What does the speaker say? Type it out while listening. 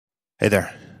Hey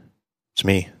there. It's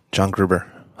me, John Gruber,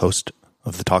 host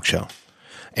of The Talk Show.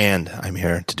 And I'm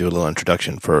here to do a little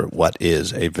introduction for what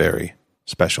is a very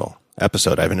special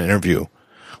episode. I have an interview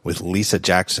with Lisa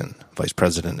Jackson, Vice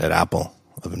President at Apple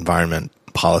of Environment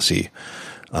Policy,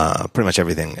 pretty much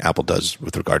everything Apple does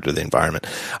with regard to the environment.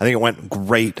 I think it went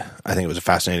great. I think it was a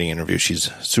fascinating interview.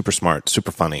 She's super smart,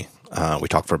 super funny. We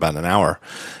talked for about an hour,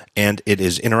 and it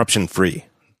is interruption-free.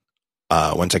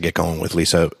 Once I get going with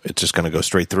Lisa, it's just going to go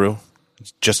straight through.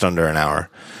 It's just under an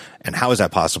hour. And how is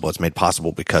that possible? It's made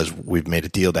possible because we've made a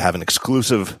deal to have an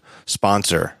exclusive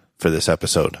sponsor for this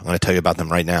episode. I'm going to tell you about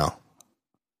them right now.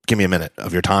 Give me a minute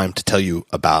of your time to tell you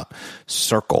about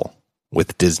Circle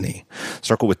with Disney.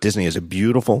 Circle with Disney is a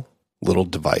beautiful little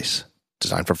device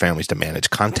designed for families to manage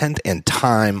content and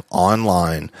time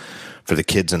online for the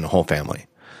kids and the whole family.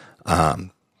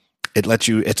 It lets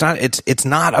you, it's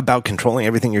not about controlling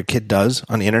everything your kid does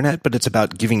on the internet, but it's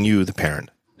about giving you, the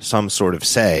parent, some sort of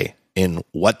say in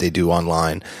what they do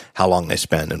online, how long they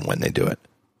spend, and when they do it.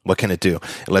 What can it do?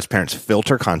 It lets parents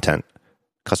filter content,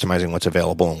 customizing what's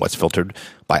available and what's filtered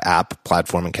by app,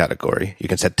 platform, and category. You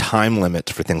can set time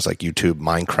limits for things like YouTube,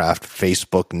 Minecraft,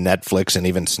 Facebook, Netflix, and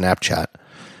even Snapchat.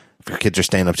 If your kids are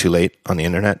staying up too late on the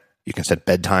internet, you can set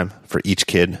bedtime for each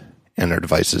kid and their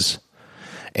devices.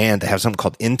 And they have something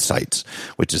called Insights,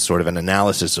 which is sort of an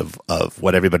analysis of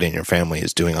what everybody in your family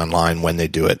is doing online when they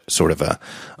do it, sort of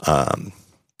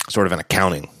an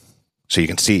accounting, so you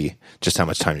can see just how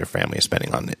much time your family is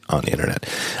spending on the internet.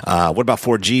 What about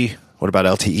 4G? What about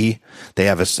LTE? They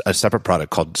have a separate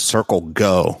product called Circle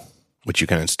Go, which you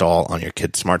can install on your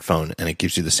kid's smartphone, and it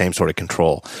gives you the same sort of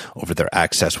control over their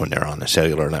access when they're on a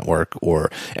cellular network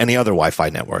or any other Wi-Fi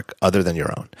network other than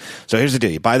your own. So here's the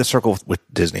deal. You buy the Circle with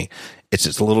Disney. It's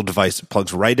just a little device that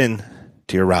plugs right in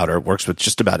to your router. It works with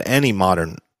just about any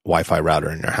modern Wi-Fi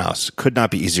router in your house. Could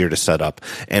not be easier to set up,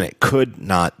 and it could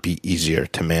not be easier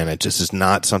to manage. This is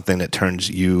not something that turns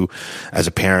you as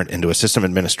a parent into a system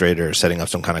administrator setting up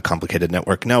some kind of complicated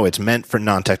network. No, it's meant for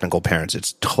non-technical parents.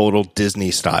 It's total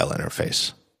Disney-style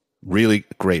interface. Really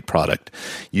great product.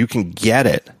 You can get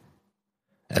it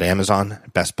at Amazon,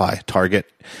 Best Buy, Target,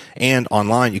 and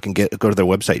online. You can go to their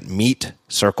website,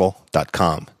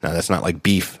 meetcircle.com. Now, that's not like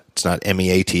beef. It's not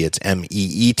M-E-A-T. It's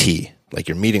M-E-E-T. Like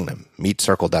you're meeting them,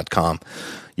 meetcircle.com.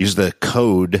 Use the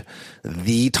code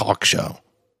TheTalkShow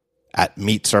at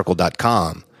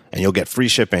meetcircle.com, and you'll get free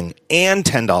shipping and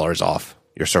 $10 off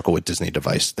your Circle with Disney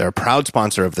device. They're a proud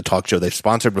sponsor of the Talk Show. They've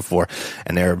sponsored before,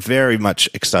 and they're very much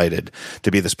excited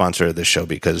to be the sponsor of this show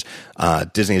because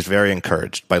Disney is very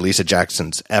encouraged by Lisa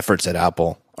Jackson's efforts at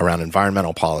Apple around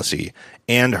environmental policy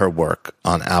and her work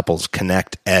on Apple's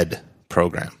Connect Ed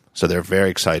program. So they're very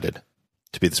excited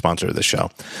to be the sponsor of the show.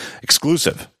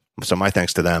 Exclusive. So my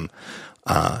thanks to them.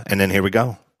 And then here we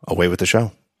go. Away with the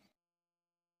show.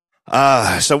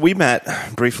 So we met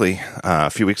briefly a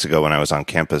few weeks ago when I was on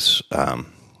campus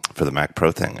for the Mac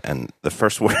Pro thing. And the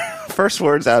first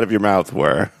words out of your mouth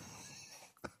were...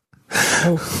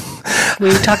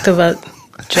 We talked about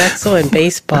Drexel and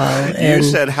baseball. And you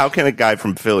said, how can a guy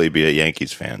from Philly be a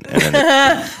Yankees fan? And then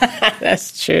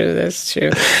That's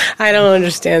true. I don't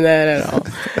understand that at all.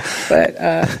 But,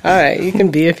 all right, you can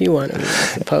be if you want to be, I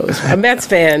suppose. A Mets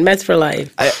fan, Mets for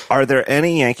life. Are there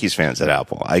any Yankees fans at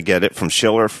Apple? I get it from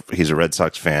Schiller. He's a Red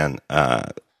Sox fan.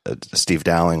 Steve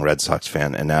Dowling, Red Sox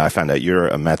fan. And now I found out you're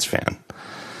a Mets fan.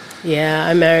 Yeah,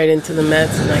 I married into the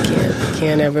Mets, and I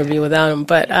can't ever be without them.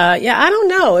 But, yeah, I don't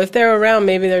know. If they're around,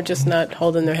 maybe they're just not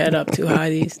holding their head up too high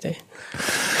these days.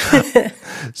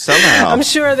 Somehow. I'm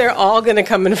sure they're all going to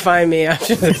come and find me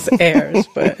after this airs,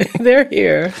 but they're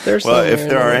here. Well, if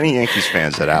there are any Yankees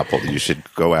fans at Apple, you should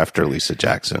go after Lisa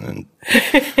Jackson. And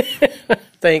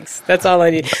Thanks. That's all I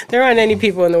need. There aren't any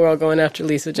people in the world going after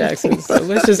Lisa Jackson, so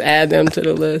let's just add them to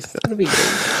the list. That'll be good.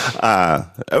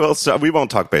 Well, so we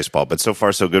won't talk baseball, but so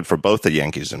far so good for both the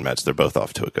Yankees and Mets. They're both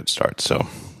off to a good start, so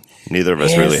neither of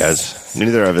us has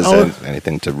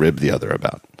anything to rib the other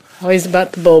about. Always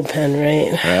about the bullpen,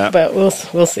 right? Yeah. But we'll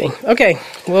see. Okay,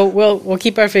 we'll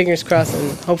keep our fingers crossed,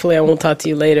 and hopefully I won't talk to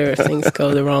you later if things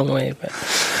go the wrong way.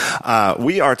 But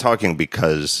we are talking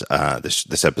because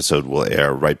this episode will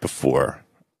air right before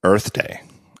Earth Day,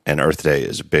 and Earth Day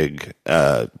is a big.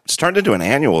 It's turned into an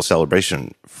annual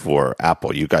celebration for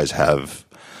Apple. You guys have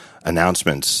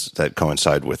announcements that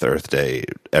coincide with Earth Day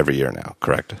every year now,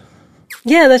 correct?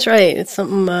 Yeah, that's right. It's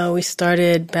something we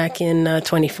started back in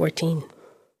 2014.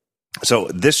 So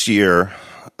this year,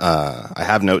 I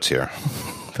have notes here,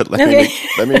 but let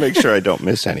me make sure I don't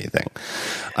miss anything.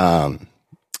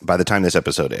 by the time this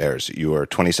episode airs, your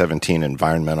 2017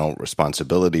 environmental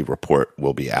responsibility report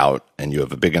will be out, and you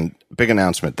have a big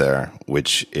announcement there,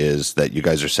 which is that you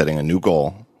guys are setting a new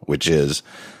goal, which is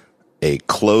a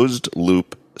closed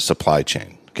loop supply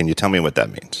chain. Can you tell me what that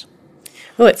means?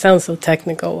 Oh, it sounds so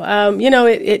technical.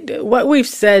 What we've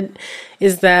said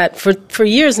is that for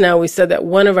years now, we said that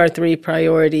one of our 3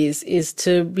 priorities is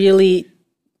to really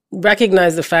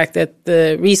recognize the fact that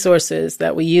the resources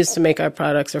that we use to make our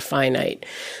products are finite,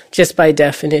 just by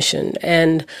definition.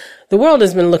 And the world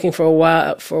has been looking for a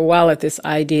while at this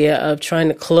idea of trying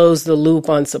to close the loop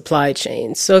on supply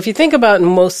chains. So if you think about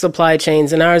most supply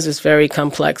chains, and ours is very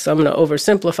complex, so I'm going to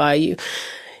oversimplify.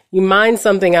 You mine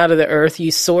something out of the earth,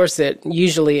 you source it.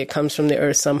 Usually it comes from the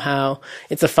earth somehow.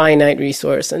 It's a finite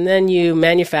resource. And then you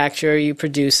manufacture, you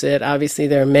produce it. Obviously,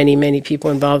 there are many, many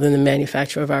people involved in the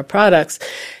manufacture of our products.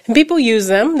 And people use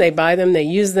them. They buy them. They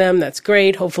use them. That's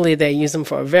great. Hopefully, they use them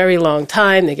for a very long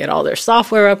time. They get all their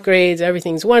software upgrades.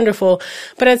 Everything's wonderful.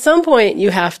 But at some point,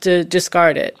 you have to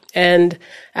discard it. And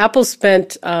Apple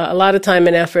spent a lot of time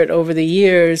and effort over the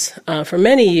years, for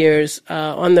many years,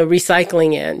 on the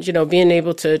recycling end, being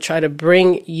able to try to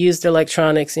bring used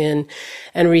electronics in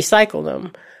and recycle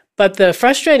them. But the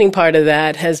frustrating part of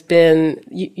that has been,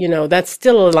 that's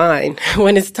still a line.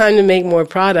 When it's time to make more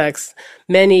products,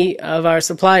 many of our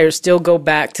suppliers still go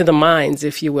back to the mines,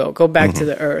 if you will, go back to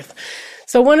the earth.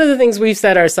 So one of the things we've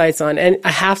set our sights on, and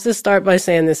I have to start by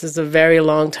saying this is a very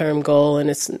long-term goal, and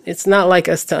it's not like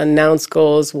us to announce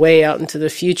goals way out into the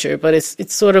future, but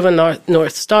it's sort of a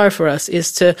North Star for us,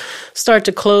 is to start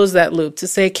to close that loop, to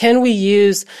say, can we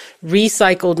use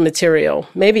recycled material,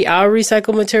 maybe our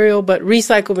recycled material, but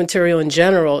recycled material in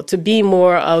general, to be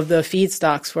more of the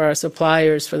feedstocks for our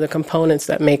suppliers, for the components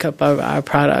that make up our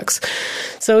products.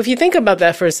 So if you think about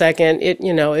that for a second, it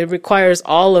requires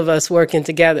all of us working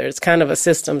together. It's kind of a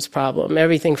systems problem,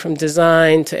 everything from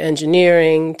design to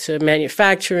engineering to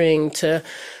manufacturing to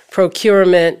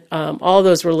procurement, all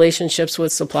those relationships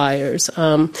with suppliers.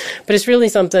 But it's really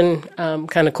something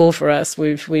kind of cool for us.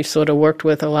 We've sort of worked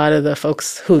with a lot of the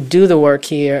folks who do the work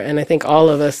here, and I think all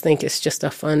of us think it's just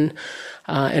a fun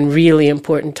and really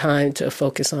important time to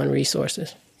focus on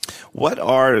resources.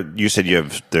 You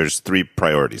said there's 3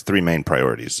 main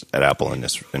priorities at Apple in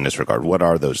this regard. What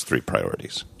are those 3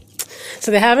 priorities?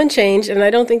 So they haven't changed, and I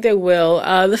don't think they will.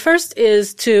 The first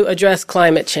is to address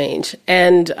climate change.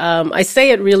 And I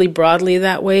say it really broadly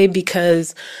that way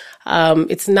because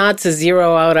it's not to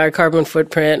zero out our carbon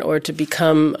footprint or to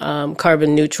become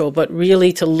carbon neutral, but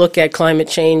really to look at climate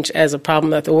change as a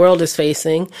problem that the world is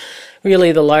facing,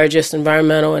 really the largest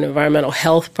environmental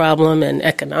health problem and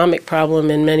economic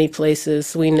problem in many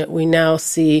places. We now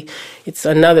see it's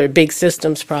another big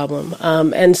systems problem.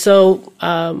 And so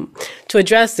to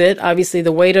address it, obviously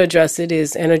the way to address it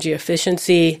is energy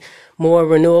efficiency, more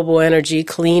renewable energy,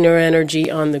 cleaner energy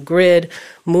on the grid,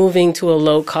 moving to a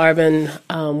low-carbon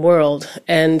world.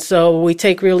 And so we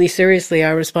take really seriously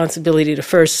our responsibility to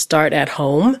first start at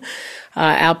home.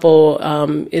 Apple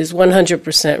is 100%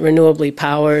 renewably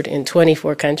powered in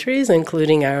 24 countries,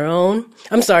 including our own.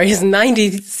 I'm sorry, is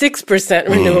 96%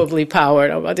 renewably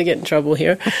powered. I'm about to get in trouble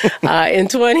here. In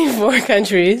 24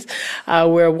 countries,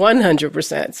 we're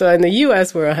 100%. So in the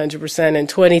U.S., we're 100% in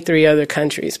 23 other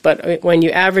countries. But when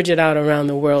you average it out around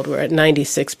the world, we're at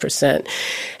 96%.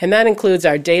 And that includes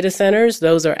our data centers.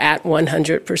 Those are at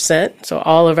 100%. So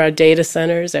all of our data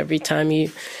centers, every time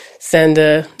you send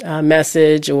a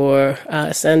message or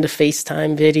send a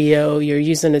FaceTime video, you're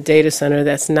using a data center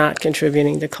that's not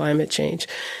contributing to climate change.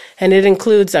 And it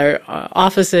includes our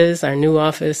offices, our new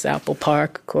office, Apple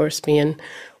Park, of course, being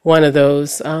one of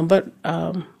those. So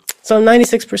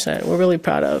 96% we're really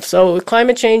proud of. So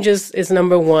climate change is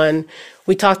number 1.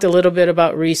 We talked a little bit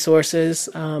about resources,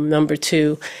 number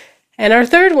 2. And our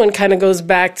third one kind of goes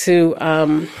back to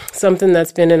something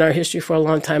that's been in our history for a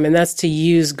long time, and that's to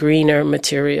use greener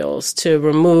materials, to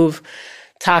remove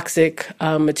toxic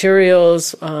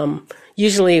materials,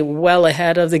 usually well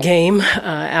ahead of the game.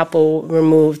 Apple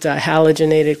removed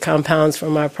halogenated compounds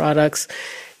from our products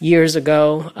years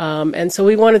ago. And so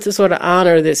we wanted to sort of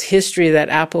honor this history that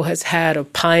Apple has had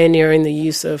of pioneering the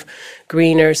use of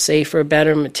greener, safer,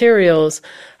 better materials,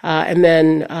 and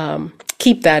then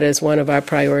keep that as one of our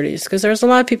priorities, because there's a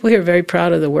lot of people here very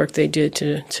proud of the work they did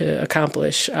to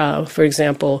accomplish, for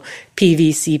example,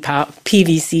 PVC-free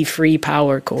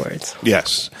power cords.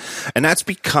 Yes. And that's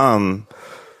become,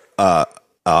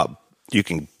 you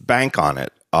can bank on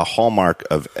it, a hallmark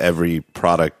of every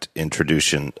product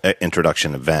introduction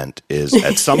event is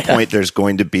at some point there's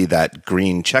going to be that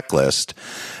green checklist,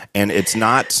 and it's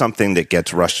not something that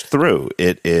gets rushed through.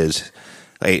 It is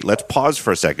hey, let's pause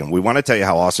for a second. We want to tell you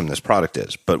how awesome this product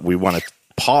is, but we want to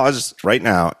pause right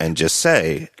now and just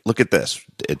say, look at this.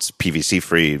 It's PVC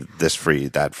free, this free,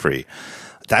 that free.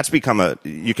 That's become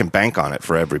you can bank on it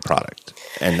for every product.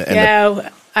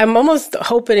 I'm almost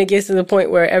hoping it gets to the point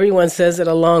where everyone says it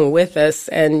along with us.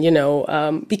 And,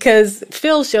 because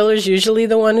Phil Schiller's usually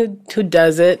the one who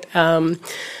does it.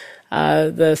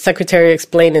 The secretary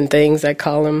explaining things, I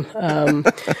call him.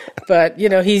 But,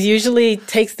 he usually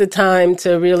takes the time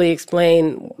to really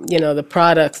explain, the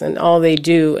products and all they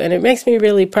do. And it makes me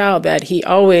really proud that he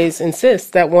always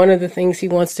insists that one of the things he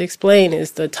wants to explain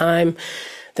is the time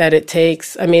that it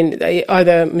takes, are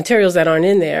the materials that aren't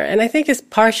in there. And I think it's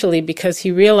partially because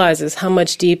he realizes how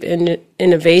much deep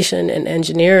innovation and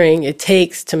engineering it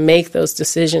takes to make those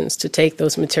decisions, to take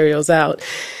those materials out.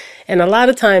 And a lot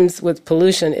of times with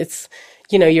pollution, it's,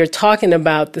 you're talking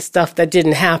about the stuff that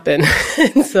didn't happen.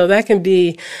 And so that can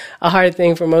be a hard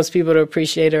thing for most people to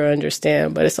appreciate or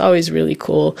understand. But it's always really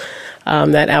cool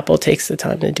that Apple takes the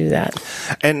time to do that.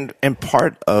 And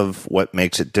part of what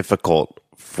makes it difficult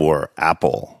for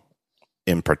Apple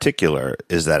in particular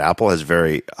is that Apple has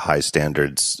very high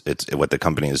standards. It's what the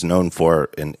company is known for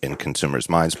in consumers'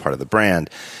 minds. Part of the brand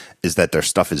is that their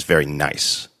stuff is very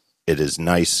nice. It is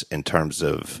nice in terms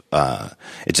of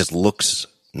it just looks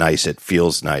nice. It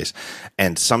feels nice.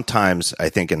 And sometimes I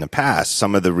think in the past,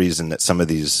 some of the reason that some of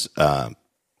these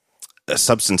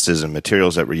substances and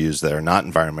materials that were used that are not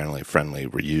environmentally friendly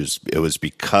were used, it was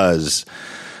because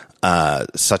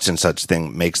such and such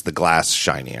thing makes the glass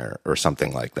shinier or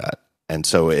something like that. And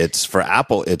so it's for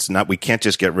Apple, it's not, we can't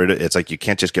just get rid of it. It's like, you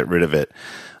can't just get rid of it.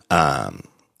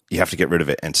 You have to get rid of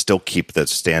it and still keep the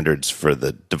standards for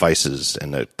the devices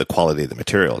and the quality of the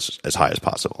materials as high as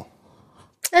possible.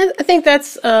 And I think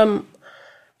that's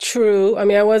true.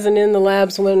 I wasn't in the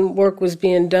labs when work was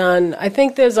being done. I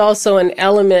think there's also an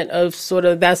element of sort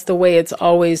of that's the way it's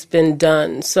always been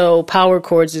done. So power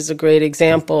cords is a great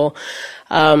example.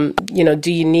 Do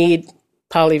you need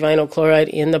polyvinyl chloride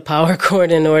in the power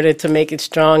cord in order to make it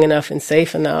strong enough and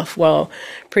safe enough? Well,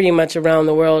 pretty much around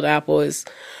the world, Apple has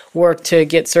worked to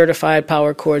get certified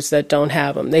power cords that don't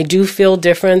have them. They do feel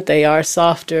different. They are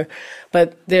softer.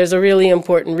 But there's a really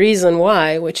important reason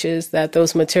why, which is that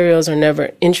those materials are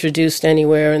never introduced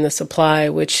anywhere in the supply,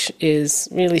 which is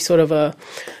really sort of a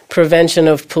prevention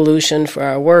of pollution for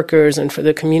our workers and for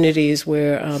the communities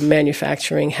where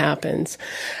manufacturing happens.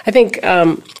 I think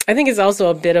it's also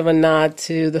a bit of a nod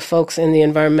to the folks in the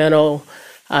environmental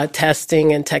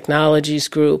testing and technologies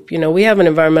group. We have an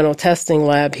environmental testing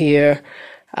lab here,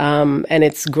 and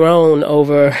it's grown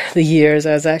over the years.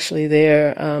 I was actually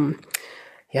there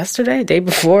yesterday, day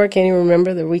before, I can't even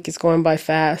remember. The week is going by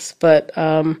fast. But,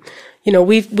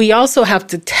 we also have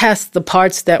to test the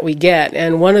parts that we get.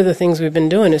 And one of the things we've been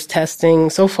doing is testing,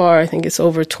 so far, I think it's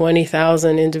over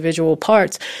 20,000 individual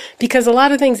parts, because a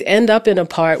lot of things end up in a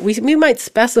part. We might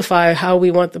specify how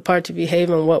we want the part to behave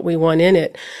and what we want in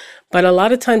it. But a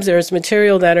lot of times there's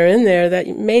material that are in there that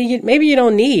maybe you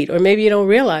don't need, or maybe you don't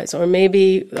realize, or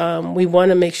maybe we want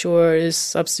to make sure is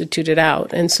substituted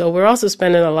out. And so we're also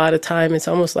spending a lot of time. It's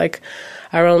almost like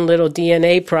our own little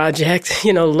DNA project,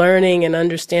 learning and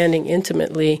understanding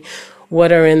intimately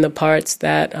what are in the parts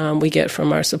that we get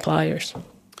from our suppliers.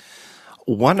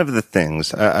 One of the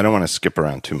things, I don't want to skip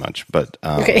around too much, but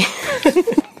okay.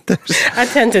 I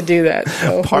tend to do that.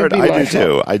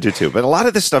 So I do too. But a lot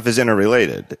of this stuff is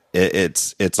interrelated.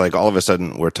 It's like all of a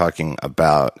sudden we're talking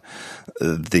about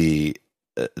the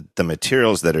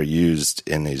materials that are used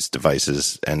in these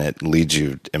devices, and it leads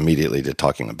you immediately to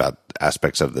talking about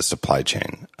aspects of the supply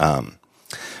chain.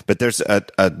 But there's a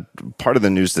part of the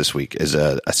news this week is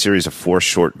a series of 4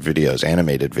 short videos,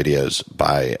 animated videos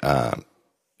by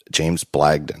James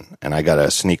Blagden, and I got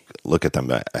a sneak look at them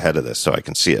ahead of this so I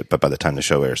can see it, but by the time the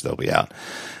show airs, they'll be out.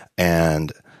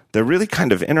 And they're really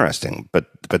kind of interesting, but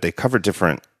they cover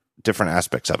different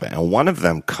aspects of it. And one of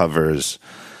them covers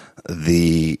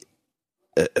the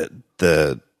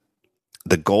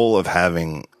goal of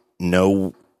having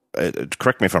no,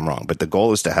 correct me if I'm wrong, but the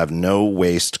goal is to have no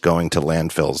waste going to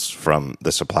landfills from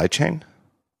the supply chain.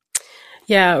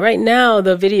 Yeah, right now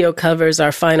the video covers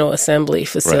our final assembly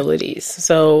facilities. Right.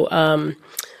 So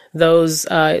those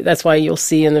that's why you'll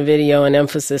see in the video an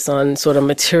emphasis on sort of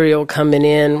material coming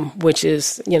in, which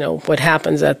is, what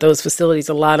happens at those facilities.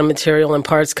 A lot of material and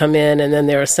parts come in, and then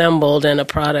they're assembled and a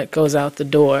product goes out the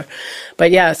door.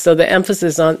 But yeah, so the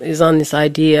emphasis is on this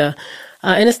idea.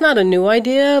 And it's not a new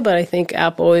idea, but I think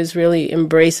Apple is really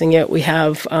embracing it. We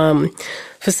have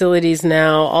facilities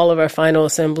now, all of our final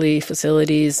assembly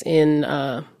facilities in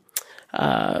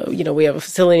We have a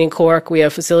facility in Cork, we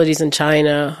have facilities in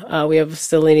China, we have a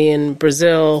facility in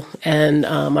Brazil, and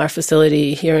our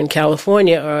facility here in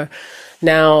California are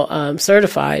now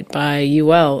certified by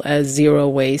UL as zero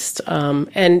waste.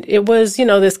 And it was,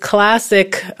 this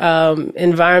classic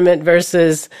environment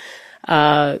versus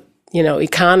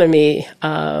economy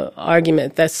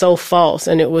argument that's so false.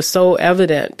 And it was so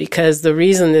evident because the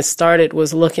reason this started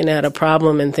was looking at a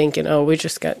problem and thinking, oh, we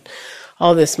just got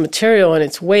all this material and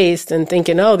it's waste, and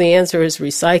thinking, oh, the answer is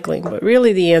recycling. But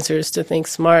really the answer is to think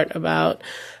smart about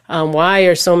why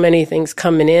are so many things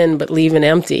coming in but leaving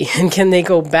empty? And can they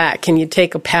go back? Can you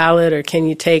take a pallet, or can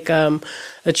you take a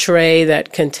tray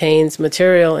that contains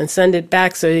material and send it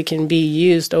back so it can be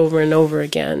used over and over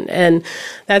again? And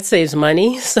that saves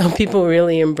money. So people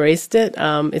really embraced it.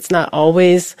 It's not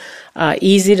always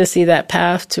easy to see that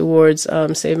path towards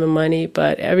saving money,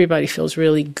 but everybody feels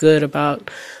really good about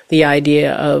the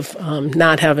idea of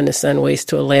not having to send waste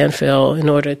to a landfill in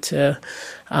order to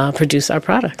produce our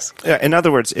products. Yeah, in other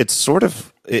words, it's sort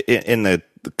of, in the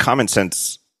common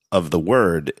sense of the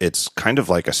word, it's kind of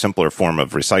like a simpler form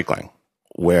of recycling,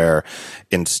 where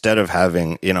instead of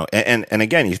having, and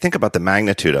again, you think about the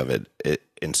magnitude of it,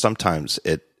 and sometimes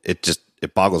it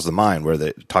boggles the mind, where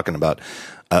they're talking about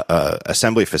a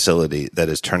assembly facility that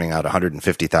is turning out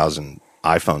 150,000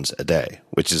 iPhones a day,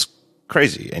 which is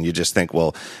crazy. And you just think,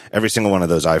 well, every single one of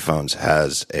those iPhones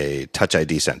has a Touch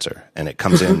ID sensor, and it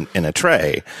comes in a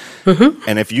tray. Mm-hmm.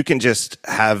 And if you can just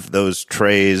have those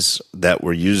trays that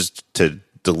were used to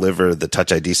deliver the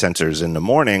Touch ID sensors in the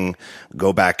morning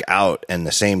go back out, and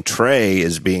the same tray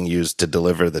is being used to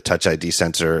deliver the Touch ID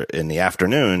sensor in the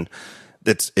afternoon,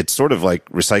 it's sort of like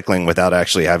recycling without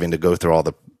actually having to go through all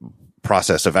the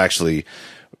process of actually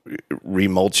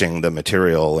remulching the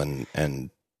material and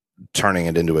turning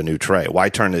it into a new tray. Why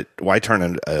turn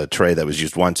a tray that was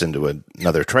used once into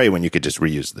another tray when you could just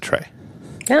reuse the tray?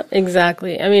 Yeah,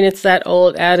 exactly. I mean, it's that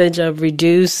old adage of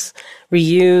reduce,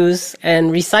 reuse,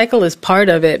 and recycle is part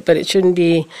of it, but it shouldn't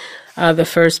be the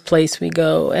first place we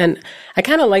go. And I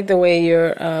kind of like the way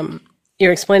you're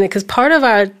explaining it, because part of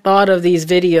our thought of these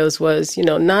videos was,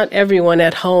 not everyone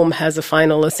at home has a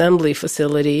final assembly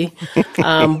facility,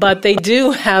 but they do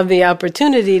have the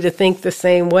opportunity to think the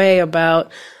same way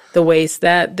about the waste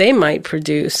that they might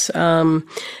produce.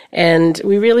 And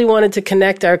we really wanted to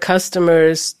connect our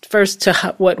customers first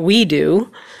to what we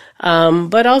do,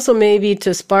 but also maybe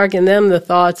to spark in them the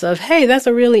thoughts of, hey, that's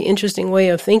a really interesting way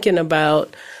of thinking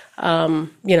about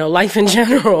life in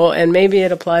general, and maybe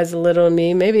it applies a little to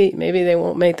me. Maybe they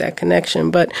won't make that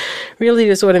connection, but really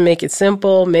to sort of make it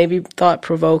simple, maybe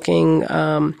thought-provoking,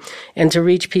 and to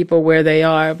reach people where they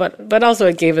are. But also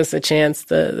it gave us a chance,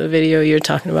 the video you're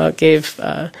talking about gave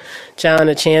John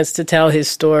a chance to tell his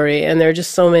story. And there are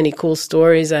just so many cool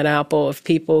stories at Apple of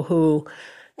people who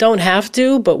don't have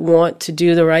to, but want to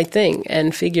do the right thing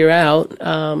and figure out,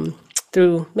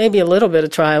 through maybe a little bit of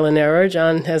trial and error.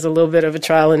 John has a little bit of a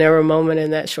trial and error moment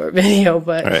in that short video,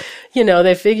 but, right.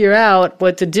 They figure out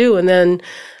what to do. And then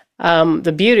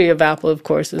the beauty of Apple, of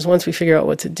course, is once we figure out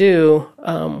what to do,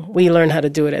 we learn how to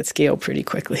do it at scale pretty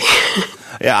quickly.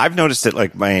 Yeah, I've noticed it.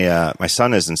 Like my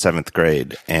son is in 7th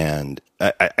grade, and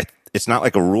it's not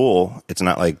like a rule. It's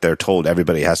not like they're told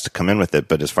everybody has to come in with it.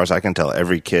 But as far as I can tell,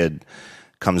 every kid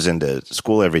comes into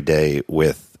school every day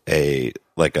with a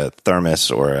thermos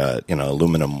or a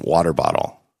aluminum water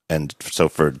bottle. And so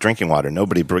for drinking water,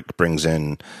 nobody brings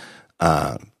in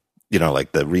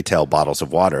like the retail bottles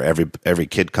of water. Every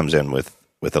kid comes in with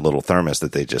a little thermos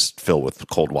that they just fill with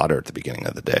cold water at the beginning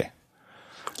of the day.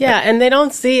 Yeah, and they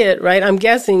don't see it, right? I'm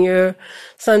guessing your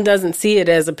son doesn't see it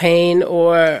as a pain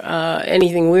or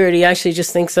anything weird. He actually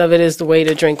just thinks of it as the way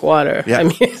to drink water. Yeah,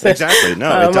 exactly.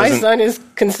 No, my son is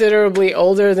considerably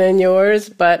older than yours,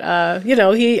 but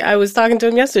I was talking to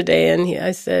him yesterday, and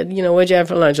I said, what'd you have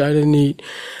for lunch? I didn't eat.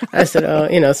 I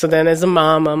said, so then as a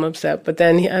mom, I'm upset. But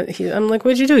then I'm like,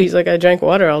 what'd you do? He's like, I drank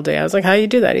water all day. I was like, how you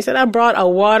do that? He said, I brought a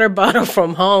water bottle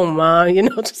from home, Mom.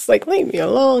 Just like leave me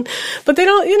alone. But they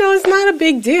don't. It's not a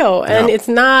big deal, and it's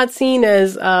not seen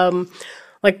as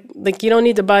like you don't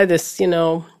need to buy this,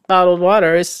 bottled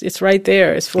water. It's right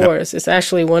there. It's for us. It's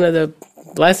actually one of the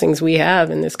blessings we have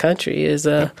in this country is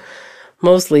a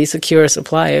mostly secure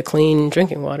supply of clean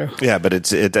drinking water. Yeah, but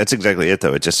that's exactly it,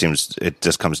 though. It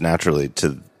just comes naturally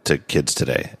to kids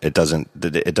today. It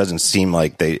doesn't seem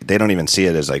like they don't even see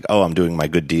it as like, oh, I'm doing my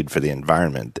good deed for the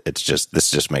environment. It's just,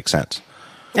 this just makes sense.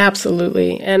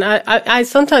 Absolutely. And I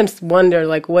sometimes wonder,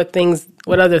 like, what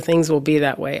other things will be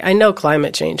that way. I know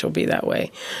climate change will be that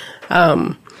way.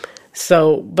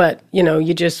 So, but,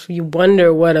 you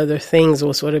wonder what other things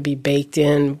will sort of be baked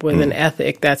in with an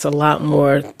ethic that's a lot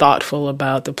more thoughtful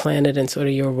about the planet and sort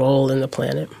of your role in the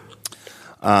planet.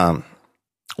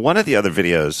 One of the other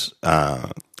videos,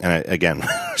 again,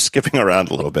 skipping around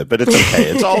a little bit, but it's okay.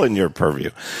 It's all in your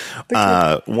purview.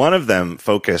 One of them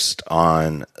focused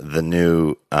on the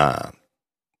new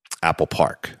Apple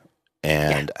Park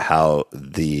and how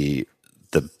the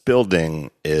building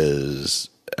is.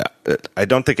 I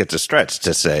don't think it's a stretch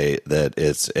to say that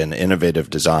it's an innovative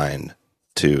design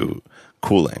to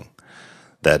cooling.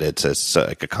 That it's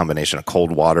like a combination of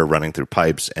cold water running through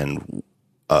pipes and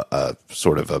a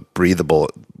sort of a breathable,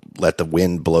 let the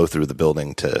wind blow through the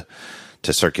building to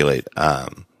circulate.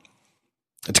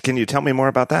 Can you tell me more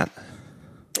about that?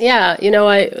 Yeah,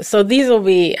 so these will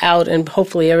be out and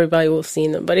hopefully everybody will have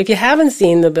seen them. But if you haven't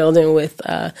seen the building with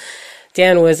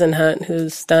Dan Wisenhunt,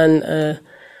 who's done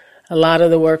a lot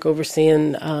of the work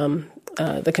overseeing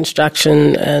the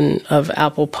construction of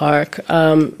Apple Park,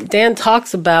 Dan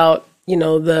talks about,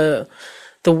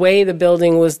 the way the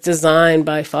building was designed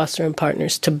by Foster &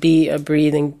 Partners to be a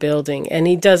breathing building. And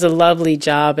he does a lovely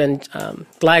job, and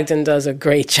Blagden does a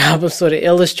great job of sort of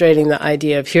illustrating the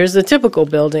idea of here's the typical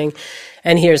building,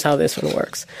 and here's how this one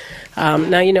works.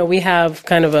 Now, we have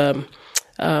kind of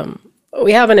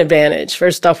we have an advantage.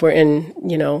 First off, we're in,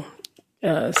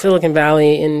 Silicon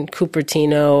Valley in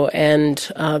Cupertino, and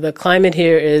the climate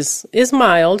here is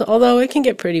mild, although it can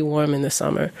get pretty warm in the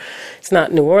summer. It's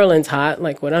not New Orleans hot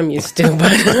like what I'm used to,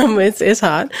 but it's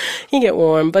hot. You can get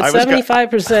warm, but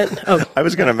 75%. I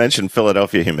was going to mention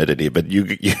Philadelphia humidity, but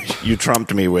you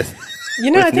trumped me with.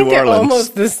 I think they're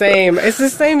almost the same. It's the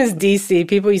same as DC.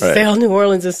 People used to say, "Oh, New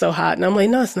Orleans is so hot," and I'm like,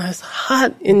 "No, it's not. It's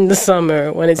hot in the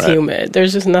summer when it's humid.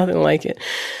 There's just nothing like it."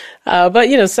 But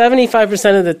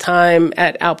 75% of the time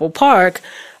at Apple Park,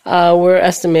 we're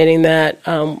estimating that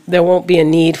there won't be a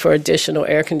need for additional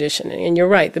air conditioning. And you're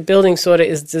right, the building sort of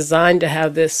is designed to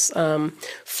have this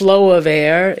flow of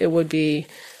air. It would be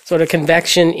sort of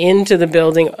convection into the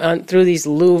building through these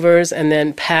louvers and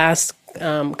then past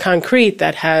concrete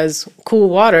that has cool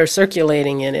water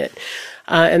circulating in it.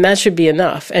 And that should be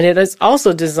enough. And it is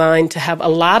also designed to have a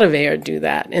lot of air do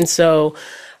that. And so,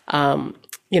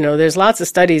 there's lots of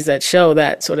studies that show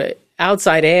that sort of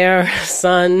outside air,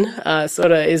 sun,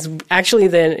 sort of is actually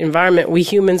the environment we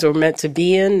humans are meant to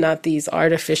be in, not these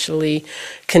artificially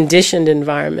conditioned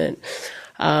environment.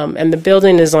 And the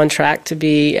building is on track to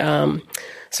be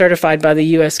certified by the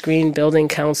U.S. Green Building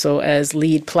Council as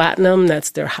LEED Platinum.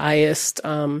 That's their highest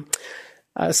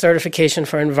certification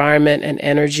for environment and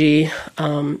energy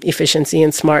efficiency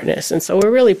and smartness. And so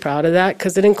we're really proud of that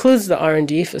because it includes the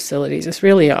R&D facilities. It's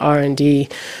really a R&D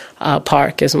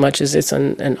park as much as it's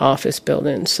an office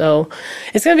building. So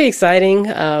it's going to be exciting.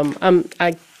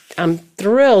 I'm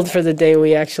thrilled for the day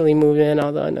we actually move in,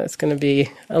 although I know it's going to be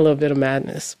a little bit of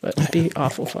madness, but it'll be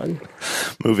awful fun.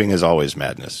 Moving is always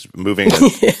madness. Moving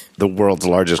the world's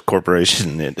largest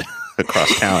corporation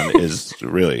across town is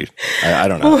really, I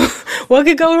don't know. What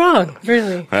could go wrong,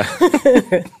 really?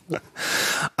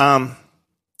 All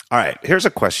right, here's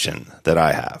a question that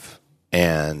I have,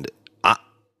 and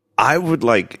I would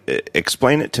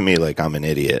explain it to me like I'm an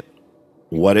idiot.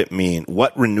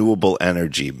 What renewable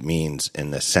energy means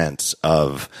in the sense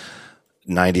of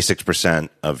 96%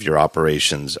 of your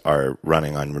operations are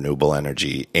running on renewable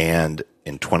energy and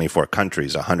in 24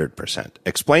 countries, 100%.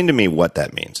 Explain to me what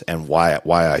that means and why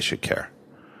I should care.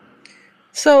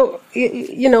 So,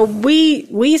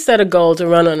 we set a goal to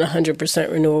run on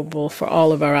 100% renewable for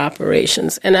all of our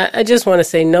operations. And I just want to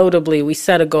say, notably, we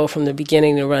set a goal from the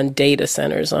beginning to run data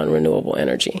centers on renewable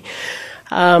energy.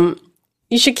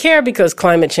 You should care because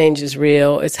climate change is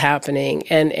real, it's happening,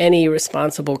 and any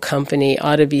responsible company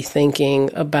ought to be thinking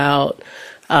about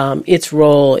its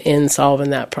role in solving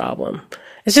that problem.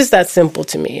 It's just that simple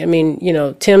to me. I mean,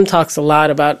 Tim talks a lot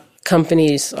about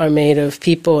companies are made of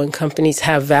people and companies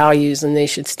have values and they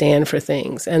should stand for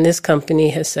things. And this company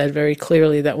has said very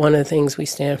clearly that one of the things we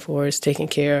stand for is taking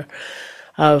care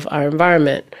of our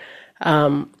environment.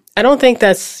 I don't think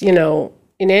that's,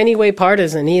 in any way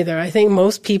partisan either. I think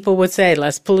most people would say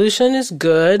less pollution is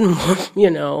good,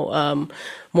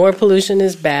 more pollution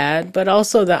is bad, but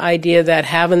also the idea that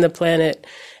having the planet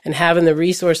and having the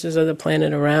resources of the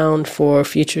planet around for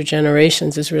future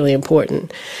generations is really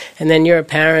important. And then you're a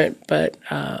parent, but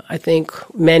I think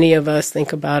many of us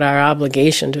think about our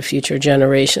obligation to future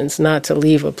generations, not to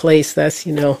leave a place that's,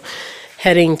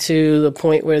 heading to the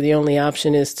point where the only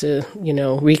option is to,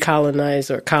 recolonize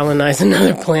or colonize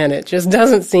another planet. Just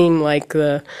doesn't seem like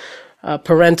the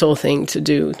parental thing to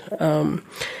do.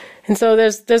 And so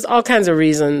there's all kinds of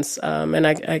reasons, and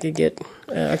I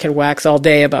could wax all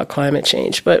day about climate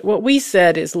change. But what we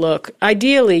said is, look,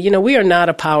 ideally, we are not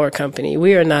a power company.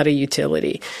 We are not a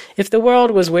utility. If the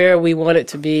world was where we want it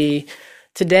to be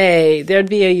today, there'd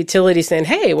be a utility saying,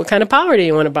 hey, what kind of power do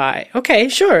you want to buy? Okay,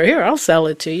 sure, here, I'll sell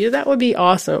it to you. That would be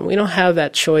awesome. We don't have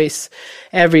that choice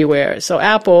everywhere. So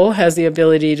Apple has the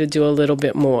ability to do a little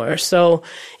bit more. So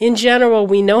in general,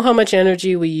 we know how much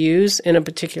energy we use in a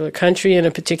particular country, in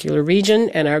a particular region,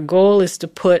 and our goal is to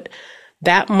put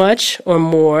that much or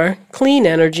more clean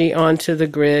energy onto the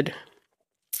grid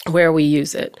where we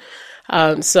use it.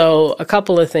 So a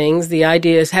couple of things. The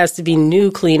idea has to be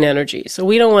new clean energy. So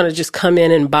we don't want to just come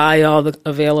in and buy all the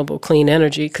available clean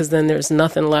energy, because then there's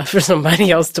nothing left for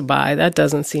somebody else to buy. That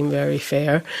doesn't seem very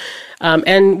fair.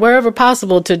 And wherever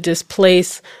possible, to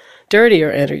displace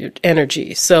dirtier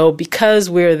energy. So because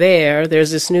we're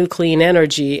there's this new clean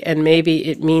energy, and maybe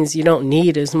it means you don't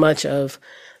need as much of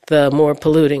the more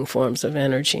polluting forms of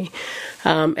energy.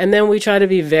 And then we try to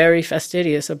be very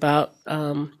fastidious about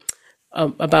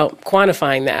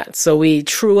quantifying that. So we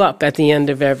true up at the end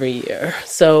of every year.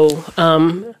 So,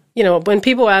 when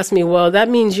people ask me, well, that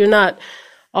means you're not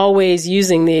always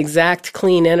using the exact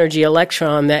clean energy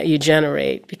electron that you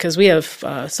generate, because we have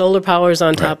solar powers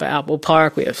on top of Apple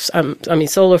Park. We have,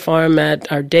 solar farm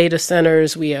at our data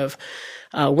centers. We have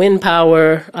wind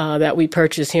power that we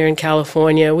purchase here in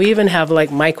California. We even have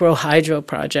like micro hydro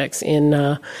projects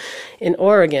in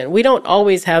Oregon. We don't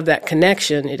always have that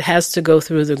connection. It has to go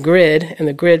through the grid, and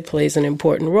the grid plays an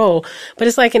important role. But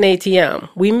it's like an ATM.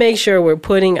 We make sure we're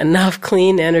putting enough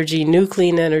clean energy, new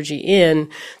clean energy in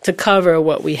to cover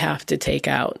what we have to take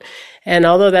out. And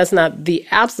although that's not the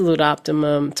absolute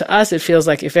optimum, to us it feels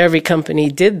like if every company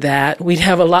did that, we'd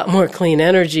have a lot more clean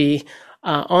energy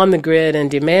on the grid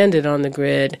and demanded on the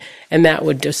grid, and that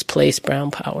would displace brown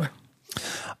power.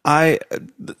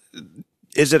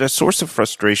 Is it a source of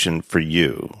frustration for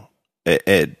you,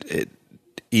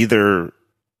 either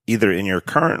in your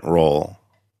current role,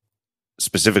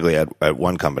 specifically at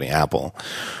one company, Apple,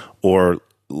 or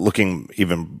looking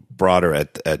even broader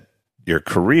at your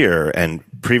career and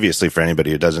previously, for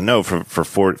anybody who doesn't know, for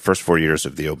first 4 years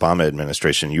of the Obama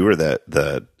administration, you were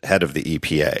the head of the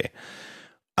EPA.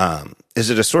 Is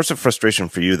it a source of frustration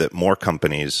for you that more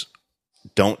companies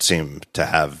don't seem to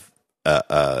have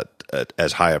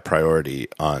as high a priority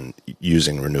on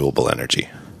using renewable energy?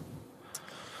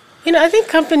 I think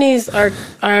companies are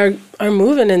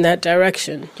moving in that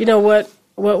direction.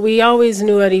 What we always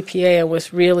knew at EPA, and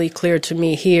what's really clear to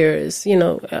me here is,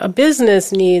 a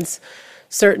business needs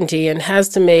certainty and has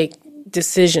to make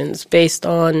decisions based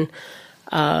on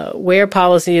where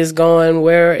policy is going,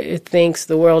 where it thinks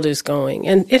the world is going.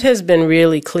 And it has been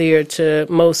really clear to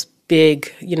most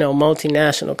big,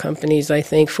 multinational companies, I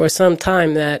think, for some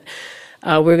time that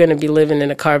we're going to be living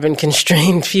in a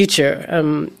carbon-constrained future.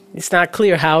 It's not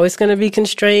clear how it's going to be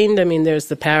constrained. There's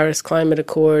the Paris Climate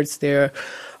Accords. There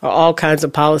are all kinds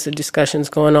of policy discussions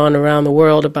going on around the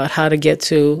world about how to get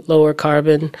to lower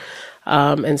carbon.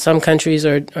 And some countries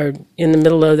are in the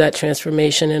middle of that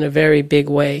transformation in a very big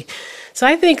way. So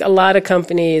I think a lot of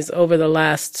companies over the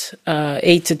last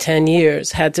 8 to 10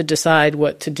 years had to decide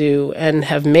what to do, and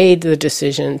have made the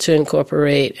decision to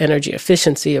incorporate energy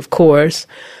efficiency, of course,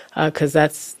 because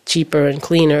that's cheaper and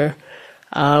cleaner,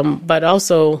 but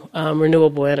also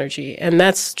renewable energy. And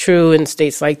that's true in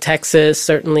states like Texas,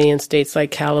 certainly in states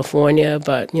like California,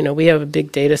 but, we have a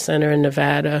big data center in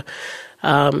Nevada.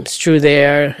 It's true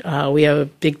there. We have a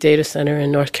big data center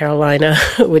in North Carolina,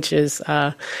 which is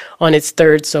on its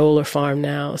third solar farm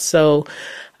now. So,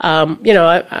 I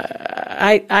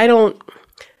don't.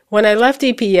 When I left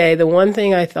EPA, the one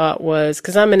thing I thought was,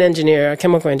 because I'm an engineer, a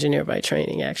chemical engineer by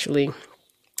training, actually,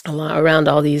 around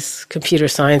all these computer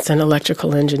science and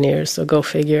electrical engineers. So go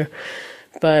figure.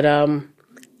 But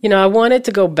I wanted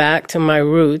to go back to my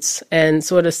roots and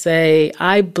sort of say,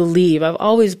 I've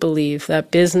always believed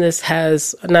that business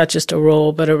has not just a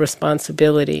role, but a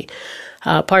responsibility.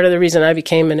 Part of the reason I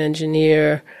became an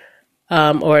engineer,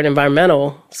 or an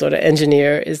environmental sort of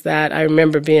engineer, is that I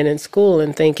remember being in school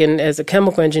and thinking, as a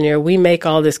chemical engineer, we make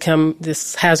all this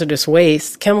hazardous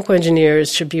waste. Chemical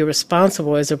engineers should be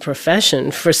responsible as a profession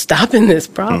for stopping this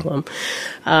problem.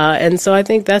 And so I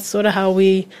think that's sort of how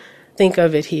we think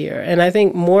of it here. And I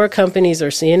think more companies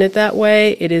are seeing it that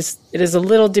way. It is a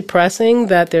little depressing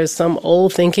that there's some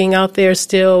old thinking out there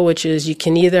still, which is you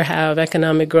can either have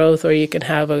economic growth or you can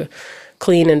have a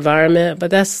clean environment.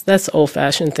 But that's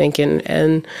old-fashioned thinking.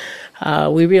 And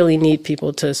we really need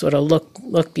people to sort of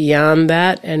look beyond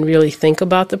that and really think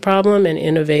about the problem and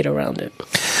innovate around it.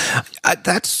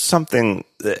 That's something,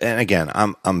 and again,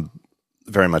 I'm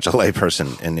very much a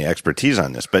layperson in the expertise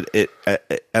on this, but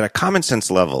at a common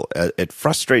sense level, it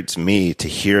frustrates me to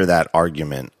hear that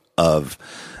argument of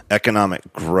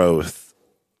economic growth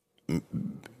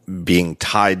being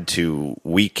tied to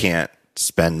we can't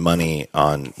spend money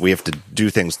on, we have to do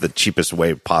things the cheapest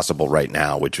way possible right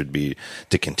now, which would be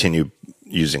to continue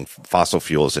using fossil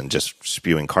fuels and just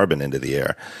spewing carbon into the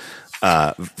air,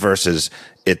 versus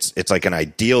it's like an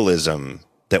idealism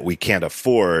that we can't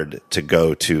afford to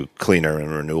go to cleaner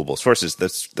and renewable sources.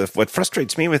 What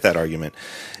frustrates me with that argument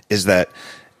is that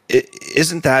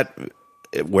isn't that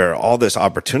where all this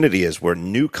opportunity is, where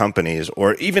new companies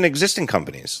or even existing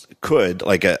companies could,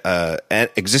 like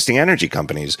existing energy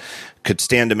companies, could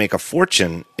stand to make a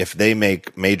fortune if they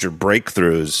make major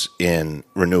breakthroughs in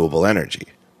renewable energy.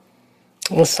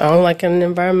 You sound like an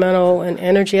environmental and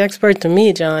energy expert to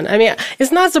me, John. I mean,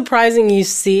 it's not surprising you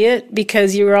see it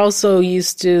because you're also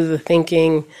used to the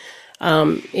thinking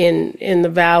in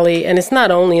the Valley, and it's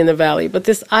not only in the Valley, but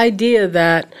this idea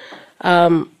that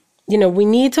we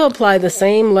need to apply the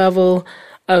same level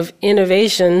of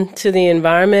innovation to the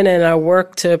environment and our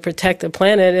work to protect the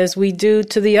planet as we do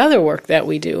to the other work that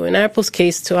we do, in Apple's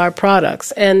case, to our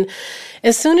products. And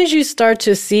as soon as you start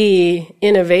to see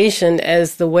innovation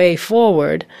as the way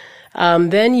forward,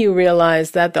 then you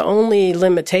realize that the only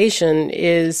limitation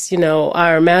is,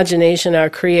 our imagination, our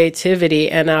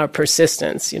creativity, and our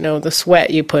persistence, the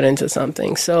sweat you put into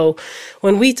something. So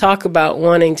when we talk about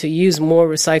wanting to use more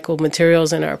recycled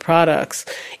materials in our products,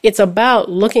 it's about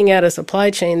looking at a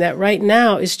supply chain that right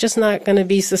now is just not going to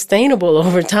be sustainable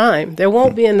over time. There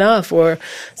won't be enough, or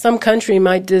some country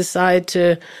might decide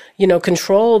to,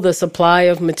 control the supply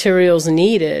of materials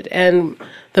needed, and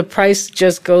the price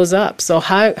just goes up. So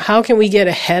how can we get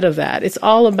ahead of that? It's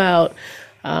all about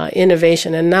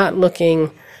innovation and not looking.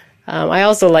 I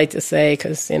also like to say,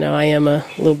 because I am a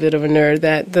little bit of a nerd,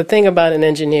 that the thing about an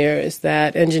engineer is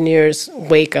that engineers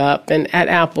wake up, and at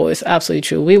Apple it's absolutely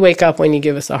true. We wake up when you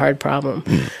give us a hard problem,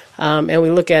 and we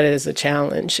look at it as a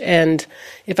challenge. And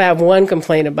if I have one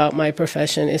complaint about my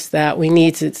profession, it's that we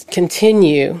need to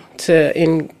continue to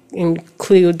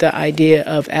include the idea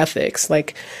of ethics,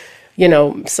 like.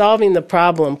 Solving the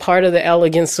problem, part of the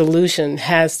elegant solution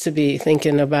has to be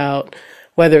thinking about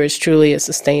whether it's truly a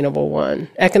sustainable one.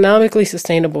 Economically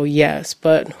sustainable, yes,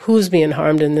 but who's being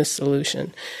harmed in this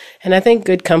solution? And I think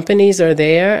good companies are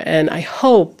there, and I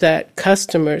hope that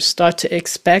customers start to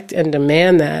expect and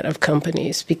demand that of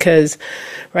companies, because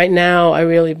right now I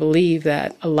really believe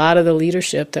that a lot of the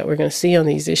leadership that we're going to see on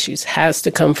these issues has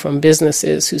to come from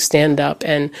businesses who stand up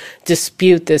and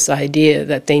dispute this idea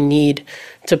that they need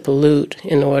to pollute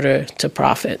in order to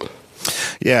profit.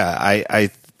 Yeah,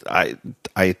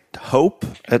 I hope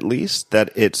at least that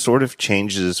it sort of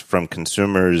changes from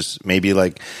consumers, maybe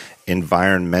like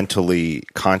environmentally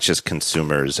conscious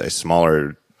consumers, a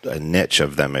smaller niche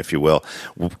of them, if you will,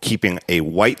 keeping a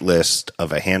white list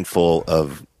of a handful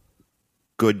of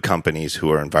good companies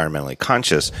who are environmentally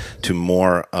conscious, to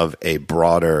more of a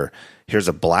broader, here's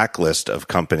a blacklist of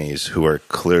companies who are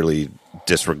clearly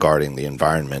disregarding the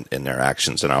environment in their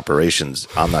actions and operations.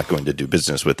 I'm not going to do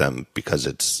business with them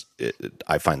because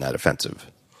I find that offensive.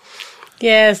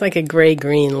 Yeah, it's like a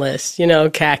gray-green list,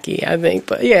 khaki, I think.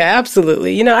 But yeah,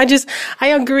 absolutely. I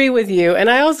agree with you. And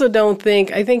I also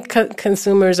I think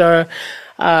consumers are,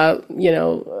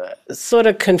 sort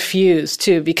of confused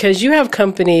too, because you have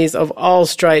companies of all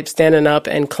stripes standing up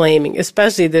and claiming,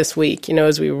 especially this week,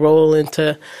 as we roll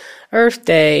into Earth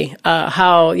Day,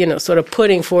 how, sort of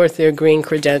putting forth their green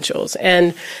credentials.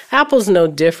 And Apple's no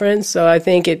different, so I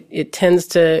think it tends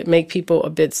to make people a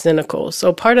bit cynical.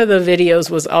 So part of the videos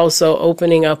was also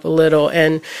opening up a little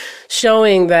and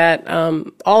showing that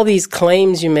all these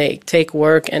claims you make take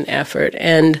work and effort.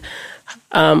 And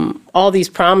all these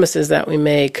promises that we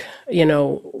make,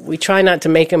 we try not to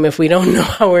make them if we don't know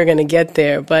how we're going to get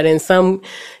there. But in some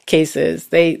cases,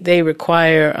 they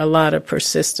require a lot of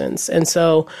persistence. And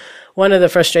so one of the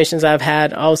frustrations I've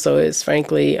had also is,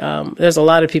 frankly, there's a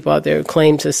lot of people out there who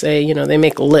claim to say, they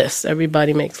make lists.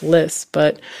 Everybody makes lists.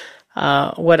 But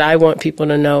what I want people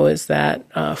to know is that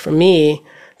for me,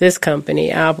 this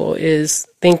company, Apple, is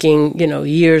thinking,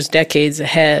 years, decades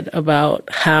ahead about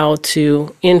how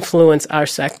to influence our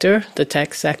sector, the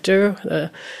tech sector,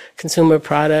 the consumer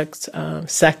products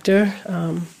sector,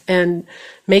 and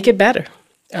make it better.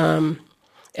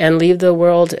 And leave the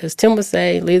world, as Tim would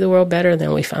say, leave the world better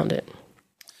than we found it.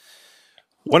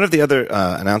 One of the other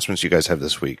announcements you guys have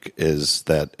this week is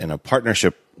that in a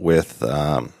partnership with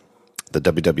the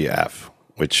WWF,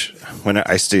 which when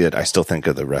I see it, I still think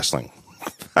of the wrestling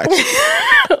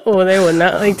Well, they would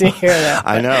not like to hear that.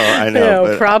 I know. You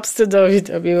know, props to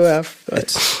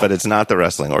WWF. But it's not the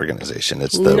wrestling organization.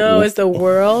 It's the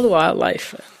World Wildlife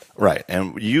Fund. Right.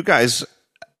 And you guys,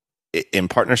 in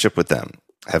partnership with them,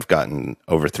 have gotten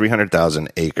over 300,000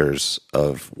 acres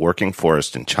of working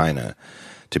forest in China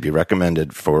to be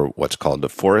recommended for what's called the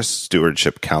Forest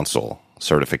Stewardship Council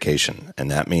certification.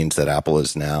 And that means that Apple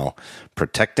is now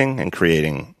protecting and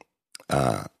creating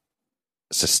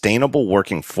sustainable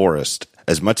working forest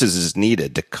as much as is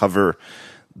needed to cover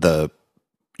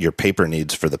your paper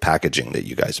needs for the packaging that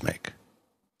you guys make.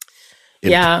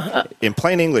 In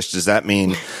plain English, does that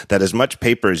mean that as much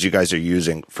paper as you guys are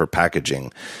using for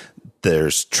packaging,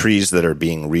 there's trees that are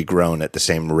being regrown at the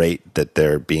same rate that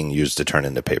they're being used to turn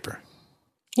into paper?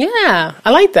 Yeah,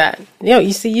 I like that. You know,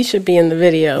 you see, you should be in the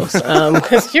videos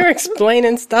because you're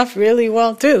explaining stuff really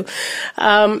well too.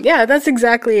 Yeah, that's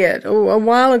exactly it. A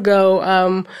while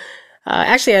ago,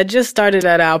 actually, I just started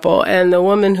at Apple, and the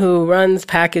woman who runs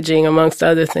packaging, amongst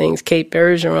other things, Kate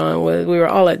Bergeron, we were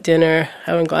all at dinner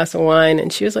having a glass of wine,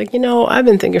 and she was like, you know, I've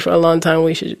been thinking for a long time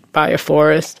we should buy a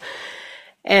forest.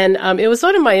 And it was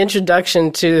sort of my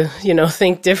introduction to, you know,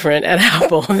 think different at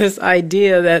Apple, this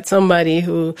idea that somebody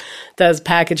who does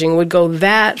packaging would go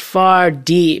that far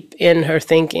deep in her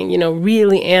thinking, you know,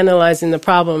 really analyzing the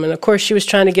problem. And of course, she was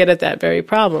trying to get at that very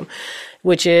problem,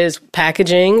 which is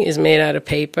packaging is made out of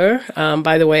paper.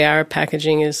 By the way, our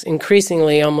packaging is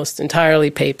increasingly almost entirely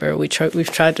paper. We've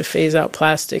tried to phase out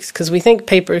plastics because we think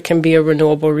paper can be a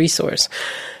renewable resource.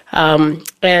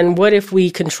 And what if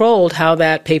we controlled how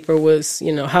that paper was,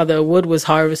 you know, how the wood was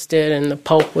harvested and the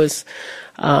pulp was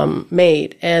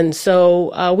made? And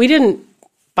so we didn't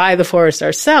buy the forest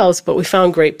ourselves, but we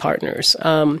found great partners.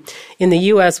 In the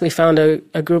U.S., we found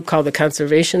a group called the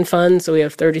Conservation Fund. So we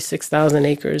have 36,000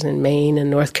 acres in Maine and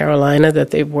North Carolina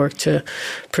that they've worked to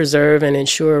preserve and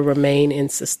ensure remain in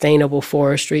sustainable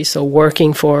forestry. So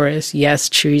working forests, yes,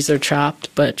 trees are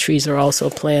chopped, but trees are also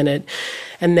planted.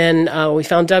 And then we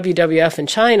found WWF in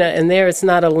China, and there it's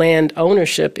not a land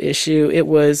ownership issue. It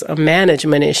was a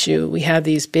management issue. We had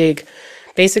these big,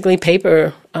 basically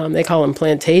paper, they call them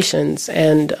plantations,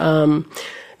 and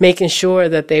making sure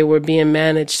that they were being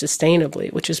managed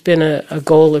sustainably, which has been a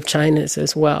goal of China's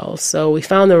as well. So we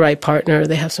found the right partner.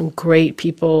 They have some great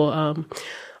people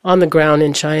on the ground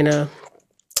in China,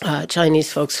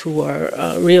 Chinese folks who are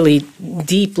really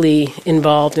deeply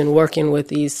involved in working with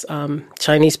these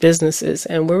Chinese businesses.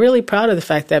 And we're really proud of the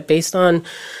fact that based on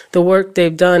the work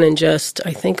they've done in just,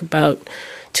 I think, about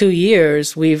 2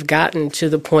 years, we've gotten to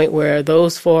the point where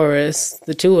those forests,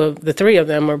 the three of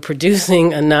them, are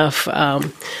producing enough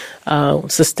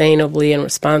sustainably and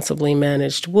responsibly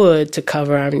managed wood to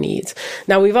cover our needs.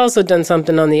 Now, we've also done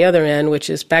something on the other end, which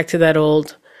is back to that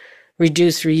old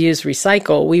reduce, reuse,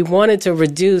 recycle. We wanted to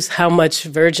reduce how much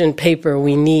virgin paper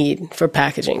we need for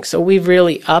packaging. So we've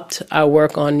really upped our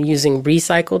work on using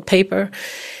recycled paper.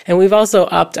 And we've also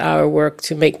upped our work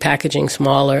to make packaging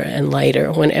smaller and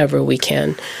lighter whenever we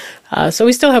can. So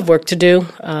we still have work to do.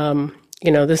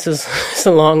 You know, this is it's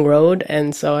a long road,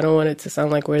 and so I don't want it to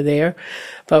sound like we're there.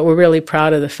 But we're really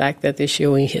proud of the fact that this year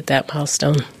we hit that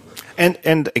milestone.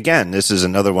 And again, this is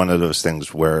another one of those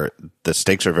things where the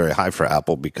stakes are very high for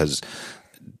Apple because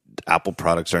Apple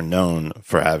products are known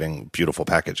for having beautiful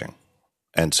packaging.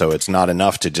 And so it's not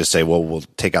enough to just say, well, we'll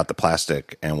take out the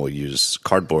plastic and we'll use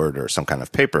cardboard or some kind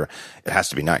of paper. It has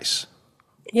to be nice.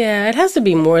 Yeah, it has to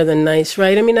be more than nice,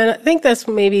 right? I mean, I think that's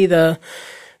maybe the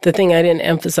thing I didn't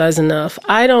emphasize enough.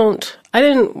 I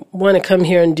didn't want to come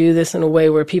here and do this in a way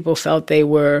where people felt they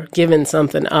were giving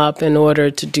something up in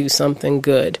order to do something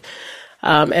good.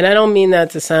 And I don't mean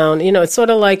that to sound, you know, it's sort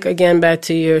of like, again, back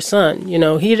to your son. You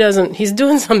know, he's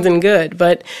doing something good,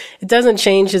 but it doesn't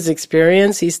change his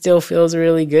experience. He still feels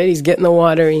really good. He's getting the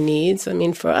water he needs. I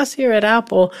mean, for us here at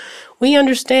Apple, we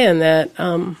understand that,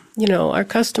 you know, our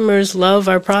customers love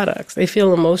our products. They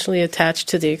feel emotionally attached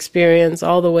to the experience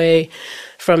all the way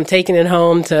from taking it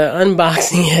home to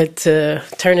unboxing it to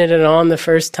turning it on the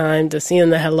first time to seeing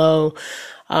the hello,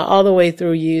 all the way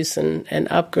through use and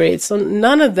upgrades. So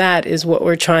none of that is what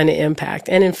we're trying to impact.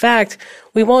 And in fact,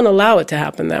 we won't allow it to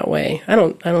happen that way. I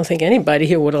don't think anybody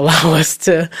here would allow us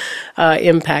to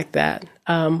impact that.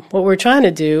 What we're trying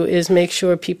to do is make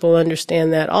sure people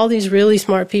understand that all these really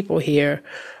smart people here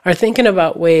are thinking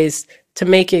about ways to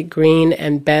make it green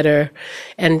and better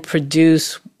and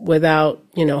produce without,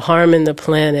 you know, harming the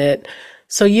planet.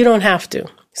 So you don't have to.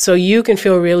 So you can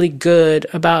feel really good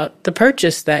about the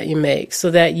purchase that you make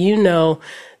so that you know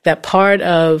that part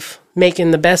of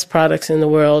making the best products in the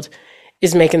world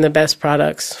is making the best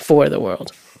products for the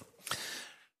world.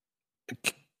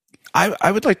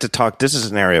 I would like to talk. This is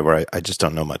an area where I just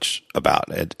don't know much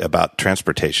about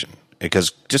transportation,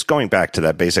 because just going back to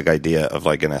that basic idea of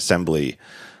like an assembly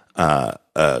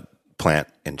plant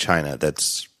in China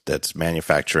that's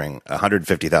manufacturing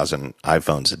 150,000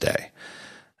 iPhones a day,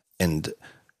 and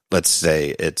let's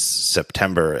say it's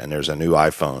September and there's a new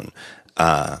iPhone,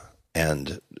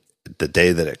 and the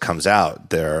day that it comes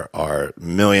out, there are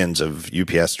millions of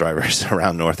UPS drivers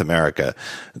around North America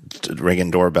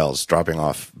ringing doorbells, dropping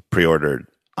off pre-ordered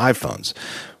iPhones.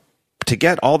 To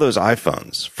get all those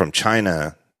iPhones from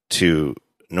China to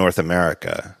North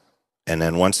America, and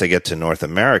then once they get to North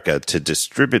America, to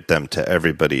distribute them to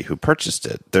everybody who purchased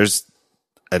it, there's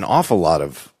an awful lot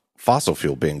of fossil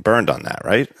fuel being burned on that,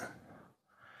 right?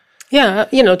 Yeah,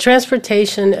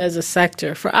 transportation as a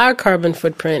sector, for our carbon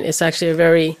footprint, it's actually a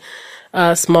very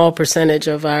small percentage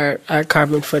of our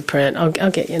carbon footprint.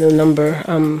 I'll get you the number.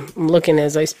 I'm looking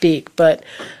as I speak. But,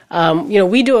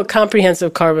 we do a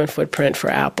comprehensive carbon footprint for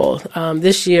Apple.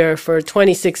 This year, for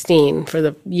 2016, for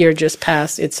the year just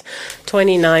passed, it's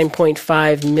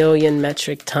 29.5 million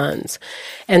metric tons.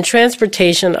 And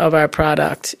transportation of our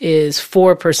product is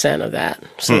 4% of that.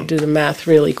 So do the math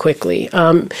really quickly.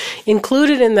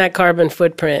 Included in that carbon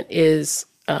footprint is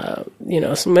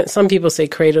some people say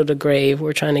cradle to grave.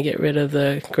 We're trying to get rid of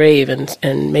the grave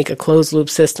and make a closed loop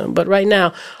system. But right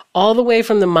now, all the way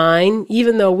from the mine,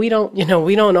 even though we don't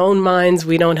own mines,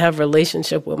 we don't have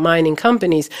relationship with mining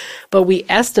companies, but we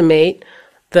estimate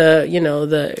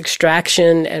the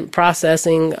extraction and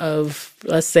processing of,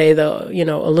 let's say, the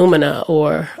alumina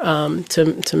or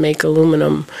to make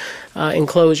aluminum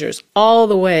enclosures, all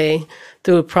the way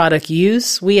through product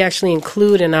use. We actually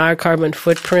include in our carbon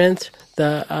footprint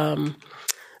the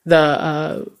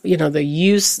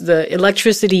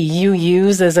electricity you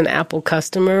use as an Apple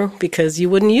customer, because you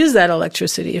wouldn't use that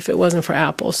electricity if it wasn't for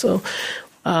Apple. So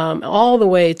all the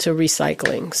way to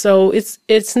recycling. So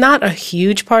it's not a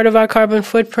huge part of our carbon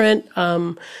footprint,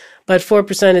 but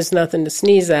 4% is nothing to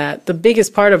sneeze at. The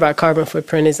biggest part of our carbon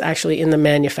footprint is actually in the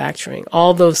manufacturing,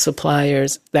 all those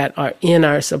suppliers that are in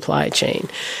our supply chain.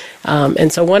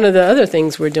 And so one of the other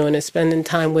things we're doing is spending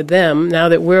time with them. Now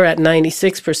that we're at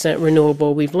 96%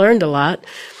 renewable, we've learned a lot.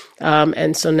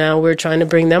 And so now we're trying to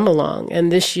bring them along.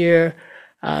 And this year,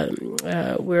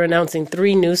 we're announcing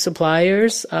 3 new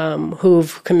suppliers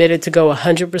who've committed to go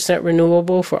 100%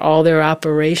 renewable for all their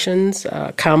operations,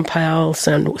 Compal,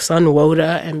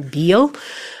 Sunwoda, and Beal.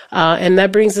 And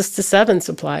that brings us to 7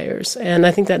 suppliers. And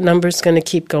I think that number is going to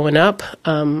keep going up.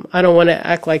 I don't want to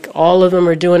act like all of them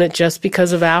are doing it just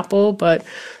because of Apple, but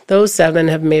those 7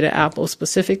 have made an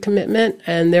Apple-specific commitment,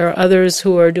 and there are others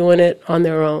who are doing it on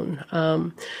their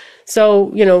own.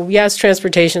 So, yes,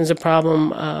 transportation is a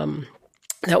problem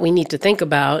that we need to think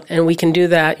about, and we can do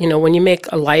that. When you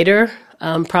make a lighter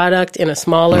product in a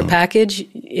smaller package,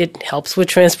 it helps with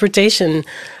transportation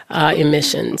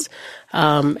emissions.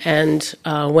 And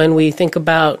when we think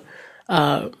about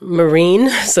marine,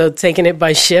 so taking it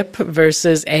by ship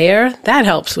versus air, that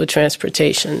helps with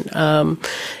transportation.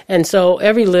 And so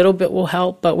every little bit will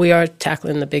help, but we are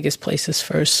tackling the biggest places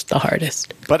first, the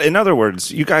hardest. But in other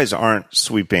words, you guys aren't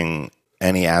sweeping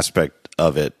any aspect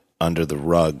of it under the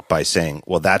rug by saying,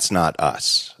 well, that's not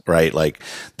us, right? Like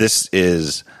this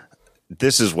is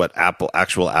what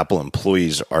actual Apple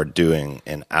employees are doing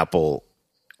in Apple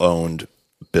owned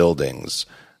buildings,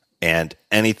 and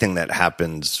anything that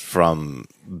happens from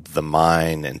the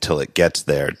mine until it gets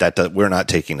there, we're not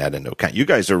taking that into account. You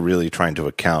guys are really trying to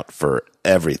account for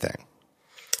everything.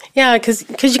 Yeah, because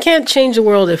you can't change the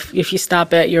world if you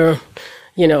stop at your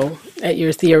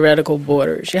theoretical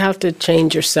borders. You have to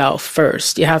change yourself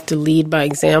first. You have to lead by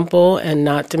example and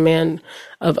not demand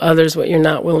of others what you're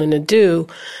not willing to do.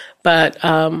 But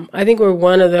I think we're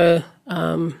one of the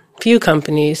few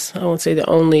companies, I won't say the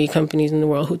only companies in the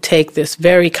world, who take this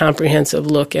very comprehensive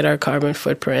look at our carbon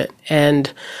footprint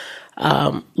and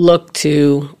look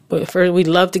to, first, we'd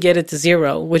love to get it to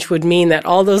zero, which would mean that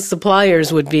all those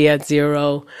suppliers would be at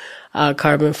zero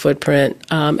carbon footprint.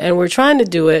 And we're trying to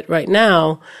do it right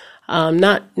now,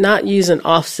 not using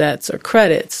offsets or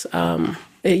credits.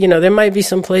 There might be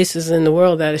some places in the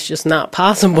world that it's just not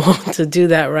possible to do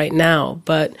that right now,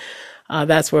 but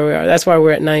that's where we are. That's why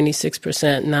we're at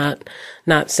 96%,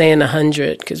 not saying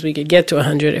 100, because we could get to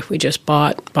 100 if we just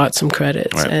bought some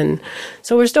credits. Right. And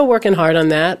so we're still working hard on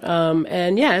that.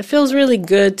 And yeah, it feels really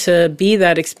good to be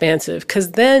that expansive,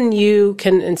 because then you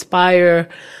can inspire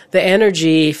the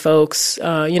energy folks,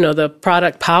 the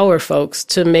product power folks,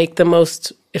 to make the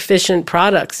most efficient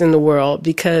products in the world,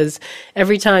 because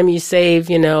every time you save,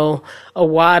 a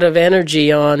watt of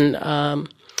energy on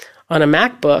on a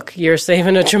MacBook, you're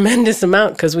saving a tremendous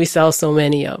amount because we sell so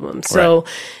many of them. So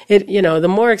the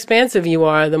more expansive you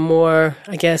are, the more,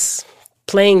 I guess,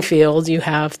 playing field you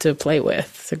have to play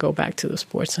with, to go back to the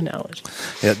sports analogy.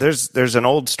 Yeah, there's an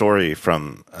old story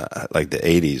from like the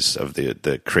 80s of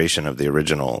the creation of the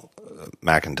original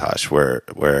Macintosh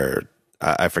where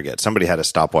I forget, somebody had a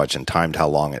stopwatch and timed how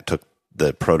long it took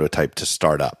the prototype to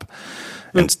start up.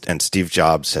 And Steve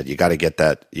Jobs said, you got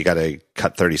to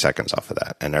cut 30 seconds off of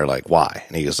that. And they're like, why?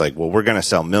 And he was like, well, we're going to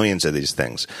sell millions of these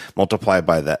things. Multiply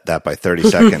by that by 30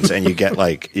 seconds. And you get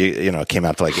like, it came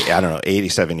out to like, I don't know,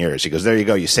 87 years. He goes, there you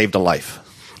go. You saved a life.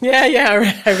 Yeah, I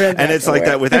read that. And it's like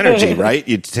that with energy, right?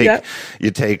 You take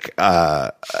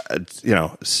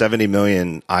 70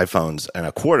 million iPhones and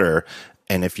a quarter.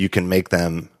 And if you can make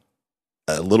them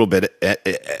a little bit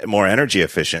more energy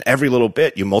efficient, every little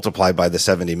bit you multiply by the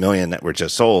 70 million that were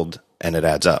just sold, and it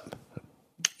adds up.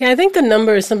 Yeah, I think the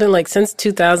number is something like since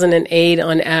 2008,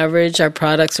 on average, our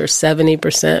products are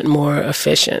 70% more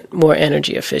efficient, more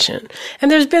energy efficient. And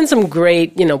there's been some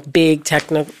great, big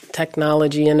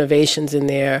technology innovations in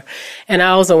there. And I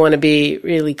also want to be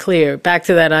really clear, back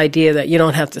to that idea that you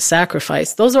don't have to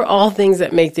sacrifice. Those are all things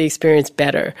that make the experience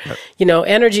better. Yep.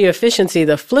 Energy efficiency,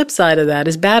 the flip side of that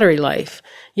is battery life.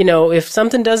 If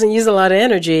something doesn't use a lot of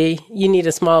energy, you need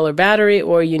a smaller battery,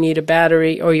 or you need a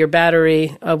battery, or your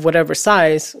battery of whatever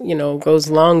size, goes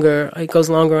longer. It goes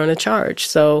longer on a charge.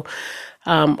 So,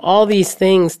 all these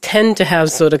things tend to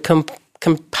have sort of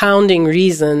compounding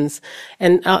reasons,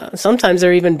 and sometimes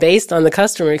they're even based on the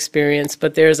customer experience,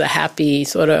 but there's a happy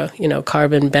sort of,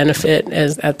 carbon benefit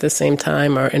as at the same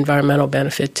time, or environmental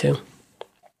benefit too.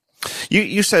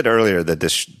 You said earlier that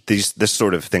this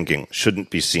sort of thinking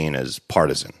shouldn't be seen as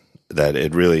partisan, that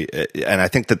it really, and I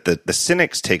think that the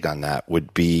cynics' take on that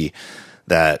would be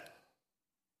that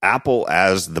Apple,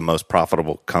 as the most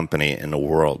profitable company in the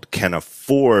world, can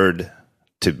afford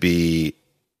to be,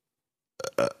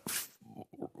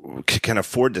 can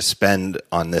afford to spend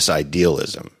on this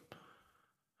idealism.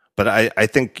 But I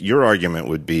think your argument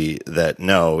would be that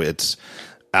no, it's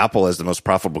Apple, as the most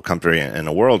profitable company in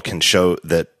the world, can show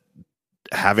that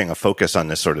having a focus on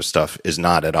this sort of stuff is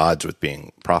not at odds with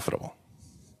being profitable.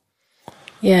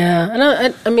 Yeah,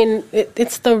 and I mean,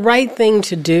 it's the right thing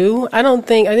to do. I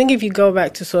think if you go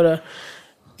back to sort of,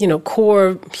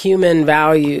 core human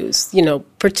values,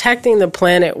 protecting the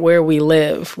planet where we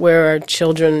live, where our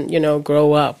children,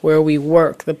 grow up, where we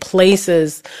work, the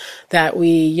places that we,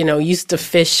 used to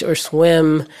fish or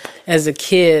swim as a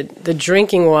kid, the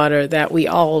drinking water that we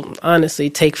all honestly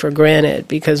take for granted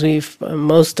because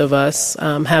most of us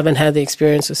haven't had the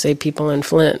experience of, say, people in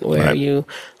Flint, where right. You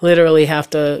literally have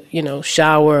to,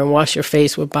 shower and wash your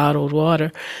face with bottled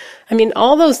water. I mean,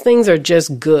 all those things are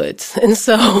just goods. And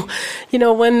so,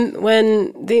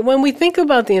 when we think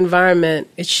about the environment,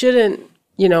 it shouldn't,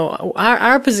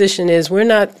 our position is we're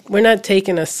not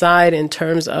taking a side in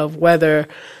terms of whether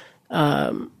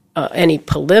any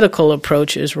political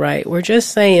approach is right. We're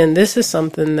just saying this is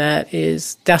something that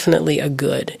is definitely a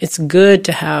good. It's good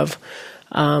to have,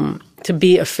 to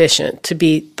be efficient, to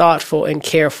be thoughtful and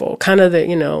careful. Kind of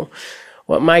the,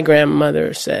 what my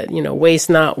grandmother said, waste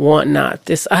not, want not.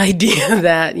 This idea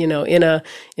that,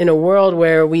 in a world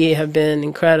where we have been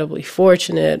incredibly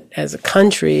fortunate as a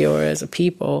country or as a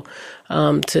people,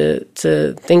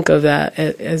 to think of that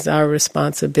as our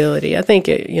responsibility. I think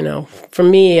for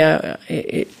me,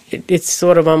 it's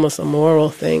sort of almost a moral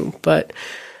thing, but,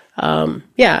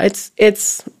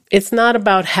 it's not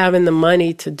about having the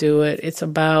money to do it. It's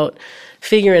about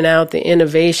figuring out the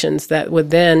innovations that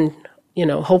would then,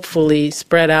 hopefully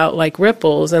spread out like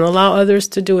ripples and allow others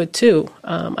to do it too.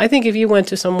 I think if you went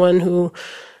to someone who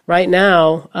right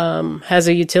now has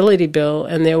a utility bill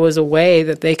and there was a way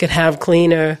that they could have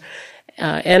cleaner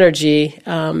energy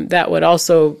that would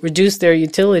also reduce their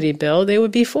utility bill, they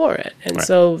would be for it. And right.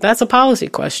 So that's a policy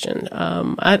question.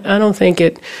 I don't think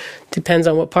it depends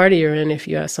on what party you're in. If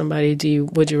you ask somebody,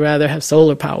 would you rather have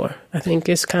solar power? I think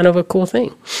it's kind of a cool thing.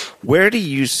 Where do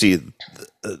you see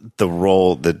the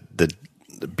role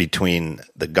between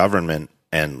the government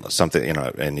and something,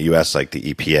 in the U.S. like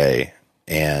the EPA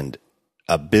and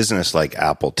a business like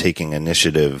Apple taking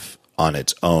initiative on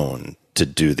its own to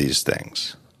do these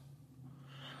things?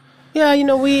 Yeah,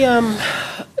 we,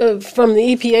 from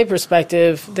the EPA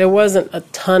perspective, there wasn't a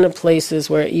ton of places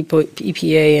where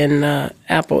EPA and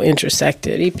Apple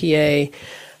intersected. EPA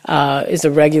is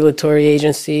a regulatory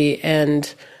agency,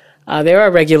 and there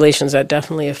are regulations that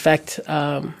definitely affect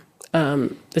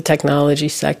the technology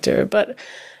sector. But,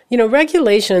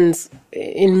 regulations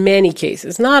in many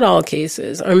cases, not all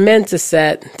cases, are meant to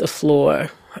set the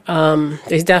floor.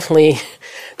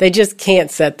 They just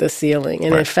can't set the ceiling.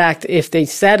 And Right. in fact, if they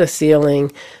set a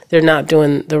ceiling, they're not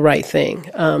doing the right thing.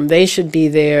 They should be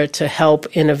there to help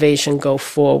innovation go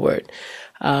forward.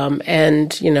 I'm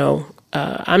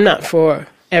not for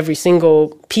every single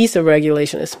piece of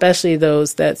regulation, especially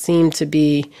those that seem to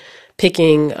be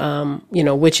picking,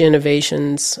 which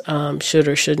innovations should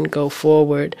or shouldn't go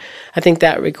forward. I think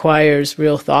that requires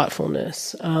real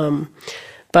thoughtfulness.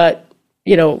 But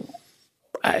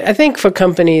I think for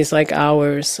companies like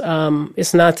ours,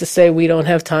 it's not to say we don't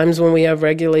have times when we have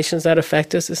regulations that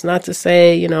affect us. It's not to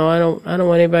say, I don't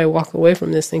want anybody to walk away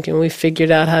from this thinking we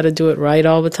figured out how to do it right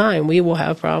all the time. We will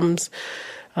have problems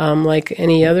like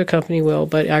any other company will,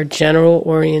 but our general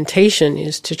orientation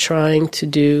is to trying to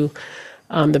do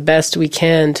the best we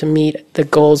can to meet the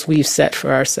goals we've set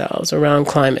for ourselves around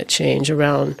climate change,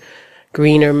 around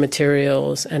greener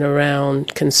materials, and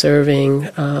around conserving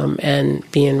and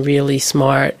being really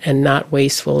smart and not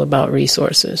wasteful about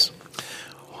resources.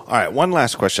 All right, one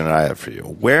last question that I have for you.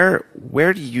 Where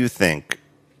do you think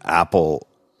Apple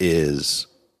is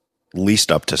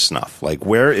least up to snuff? Like,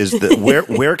 where is the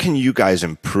where can you guys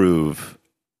improve?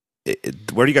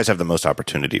 Where do you guys have the most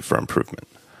opportunity for improvement?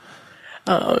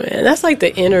 Oh man, that's like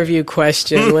the interview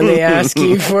question when they ask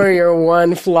you for your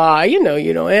one flaw. You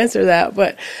don't answer that,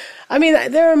 but I mean,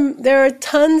 there are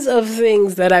tons of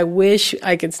things that I wish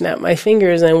I could snap my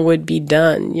fingers and would be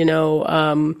done.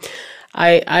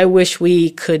 I wish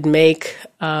we could make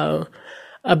a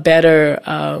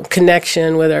better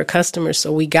connection with our customers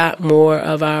so we got more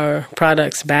of our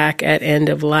products back at end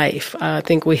of life. I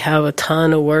think we have a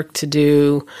ton of work to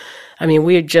do. I mean,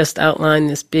 we had just outlined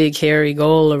this big, hairy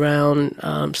goal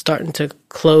around starting to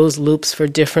close loops for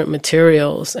different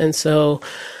materials. And so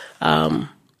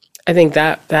I think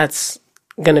that's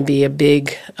going to be a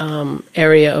big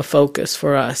area of focus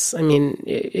for us. I mean,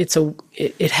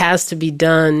 it has to be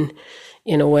done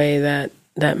in a way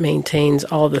that maintains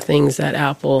all the things that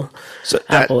Apple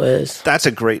is. That's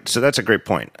a great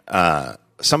point.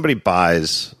 Somebody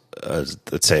buys,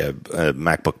 let's say, a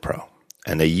MacBook Pro,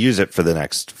 and they use it for the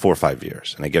next 4 or 5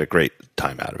 years, and they get a great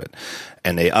time out of it,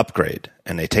 and they upgrade,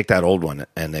 and they take that old one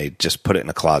and they just put it in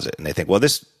a closet, and they think, well,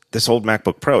 this old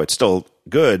MacBook Pro, it's still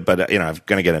good, but I'm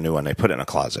going to get a new one. They put it in a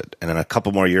closet, and then a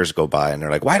couple more years go by, and they're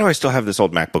like, "Why do I still have this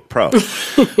old MacBook Pro?"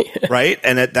 Yeah. Right?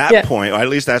 And at that point, or at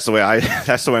least that's the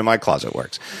way my closet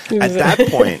works. At that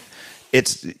point,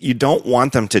 you don't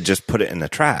want them to just put it in the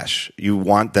trash. You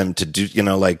want them to do,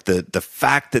 like the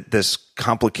fact that this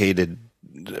complicated,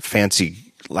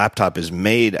 fancy laptop is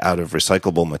made out of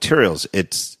recyclable materials.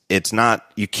 It's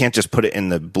not. You can't just put it in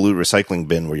the blue recycling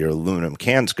bin where your aluminum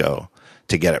cans go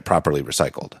to get it properly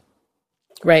recycled.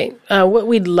 Right. What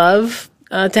we'd love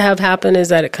to have happen is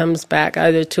that it comes back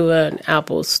either to an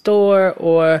Apple store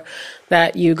or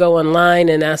that you go online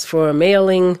and ask for a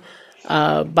mailing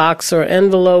box or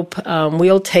envelope.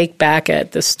 We'll take back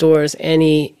at the stores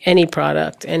any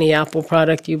product, any Apple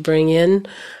product you bring in.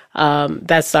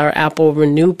 That's our Apple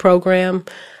Renew program.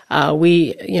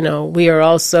 We are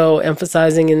also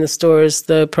emphasizing in the stores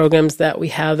the programs that we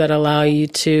have that allow you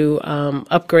to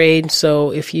upgrade.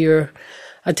 So if you're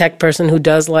a tech person who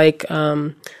does like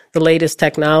the latest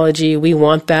technology, we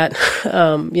want that.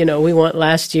 We want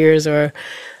last year's or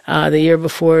the year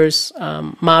before's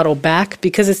model back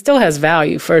because it still has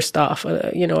value. First off,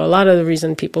 a lot of the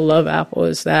reason people love Apple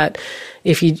is that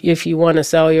if you want to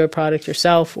sell your product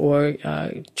yourself or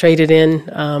trade it in,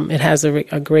 it has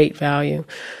a great value.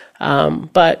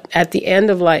 But at the end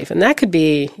of life, and that could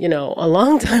be, a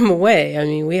long time away. I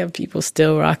mean, we have people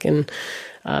still rocking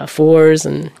 4s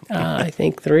and I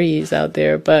think 3s out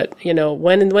there. But,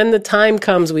 when the time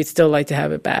comes, we'd still like to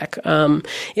have it back.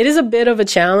 It is a bit of a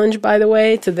challenge, by the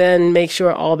way, to then make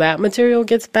sure all that material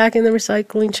gets back in the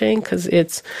recycling chain because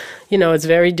it's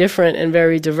very different and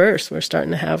very diverse. We're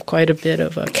starting to have quite a bit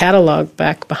of a catalog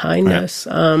back behind us.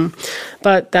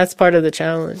 But that's part of the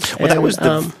challenge. Well, that was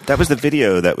the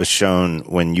video that was shown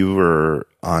when you were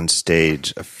on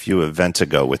stage a few events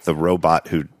ago with the robot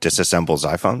who disassembles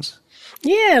iPhones.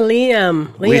 Yeah,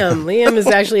 Liam is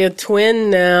actually a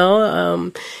twin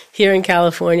now here in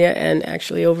California and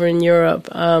actually over in Europe.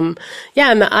 And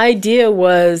the idea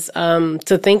was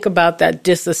to think about that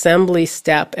disassembly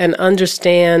step and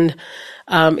understand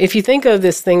if you think of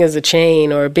this thing as a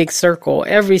chain or a big circle,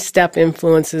 every step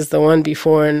influences the one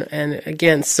before and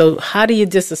again. So how do you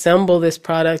disassemble this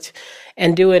product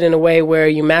and do it in a way where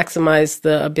you maximize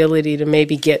the ability to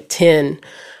maybe get tin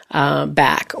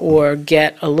back or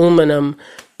get aluminum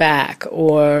back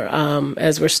or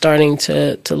as we're starting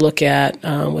to look at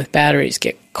with batteries,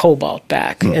 get cobalt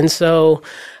back. And so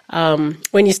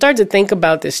when you start to think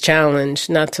about this challenge,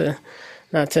 not to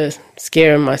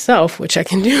scare myself, which I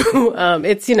can do,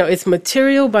 it's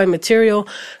material by material,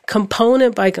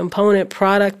 component by component,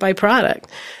 product by product,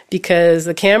 because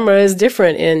the camera is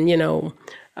different in, the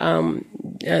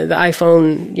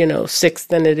iPhone, 6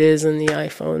 than it is in the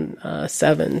iPhone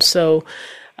 7. So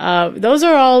those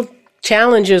are all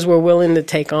challenges we're willing to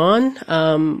take on.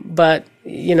 But,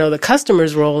 the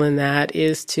customer's role in that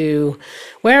is to,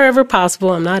 wherever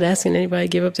possible, I'm not asking anybody to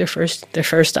give up their first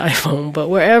iPhone, but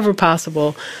wherever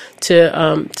possible,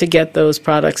 to get those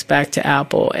products back to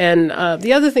Apple. And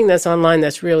the other thing that's online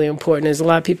that's really important is a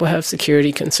lot of people have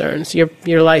security concerns.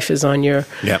 Your life is on your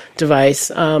device,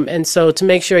 and so to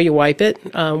make sure you wipe it,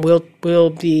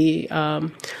 we'll be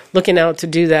looking out to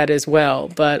do that as well.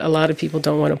 But a lot of people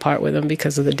don't want to part with them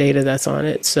because of the data that's on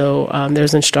it. So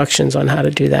there's instructions on how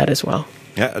to do that as well.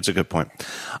 Yeah, that's a good point.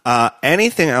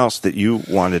 Anything else that you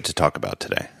wanted to talk about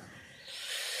today?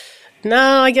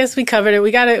 No, I guess we covered it.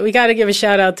 We gotta give a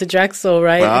shout out to Drexel,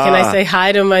 right? Can I say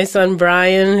hi to my son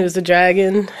Brian, who's a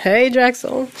dragon? Hey,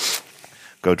 Drexel.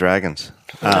 Go Dragons!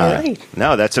 All right.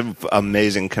 No, that's an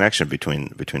amazing connection between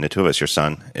the two of us. Your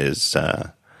son is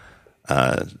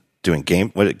doing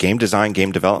game design,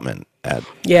 game development at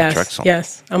Drexel.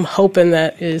 Yes. I'm hoping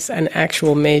that is an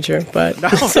actual major, but no,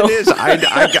 it is.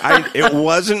 It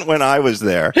wasn't when I was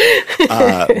there,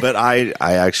 but I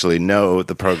actually know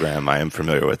the program. I am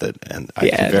familiar with it, and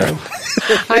I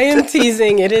am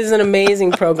teasing. It is an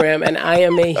amazing program, and I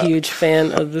am a huge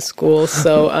fan of the school.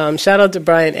 So shout out to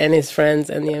Brian and his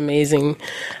friends and the amazing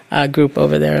group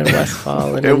over there in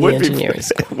Westfall and in the engineering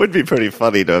school. It would be pretty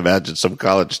funny to imagine some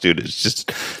college students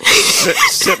just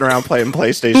sitting around playing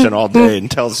PlayStation all day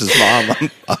and tells his mom,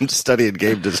 I'm studying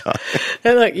game design.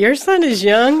 And look, your son is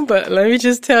young, but let me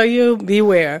just tell you,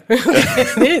 beware.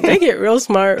 they get real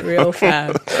smart real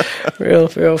fast. Real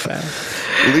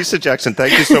fast. Lisa Jackson,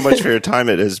 thank you so much for your time.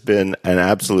 It has been an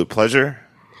absolute pleasure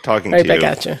talking to you. Right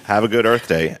back at you. Have a good Earth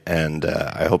Day, and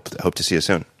I hope to see you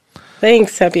soon.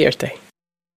 Thanks. Happy Earth Day.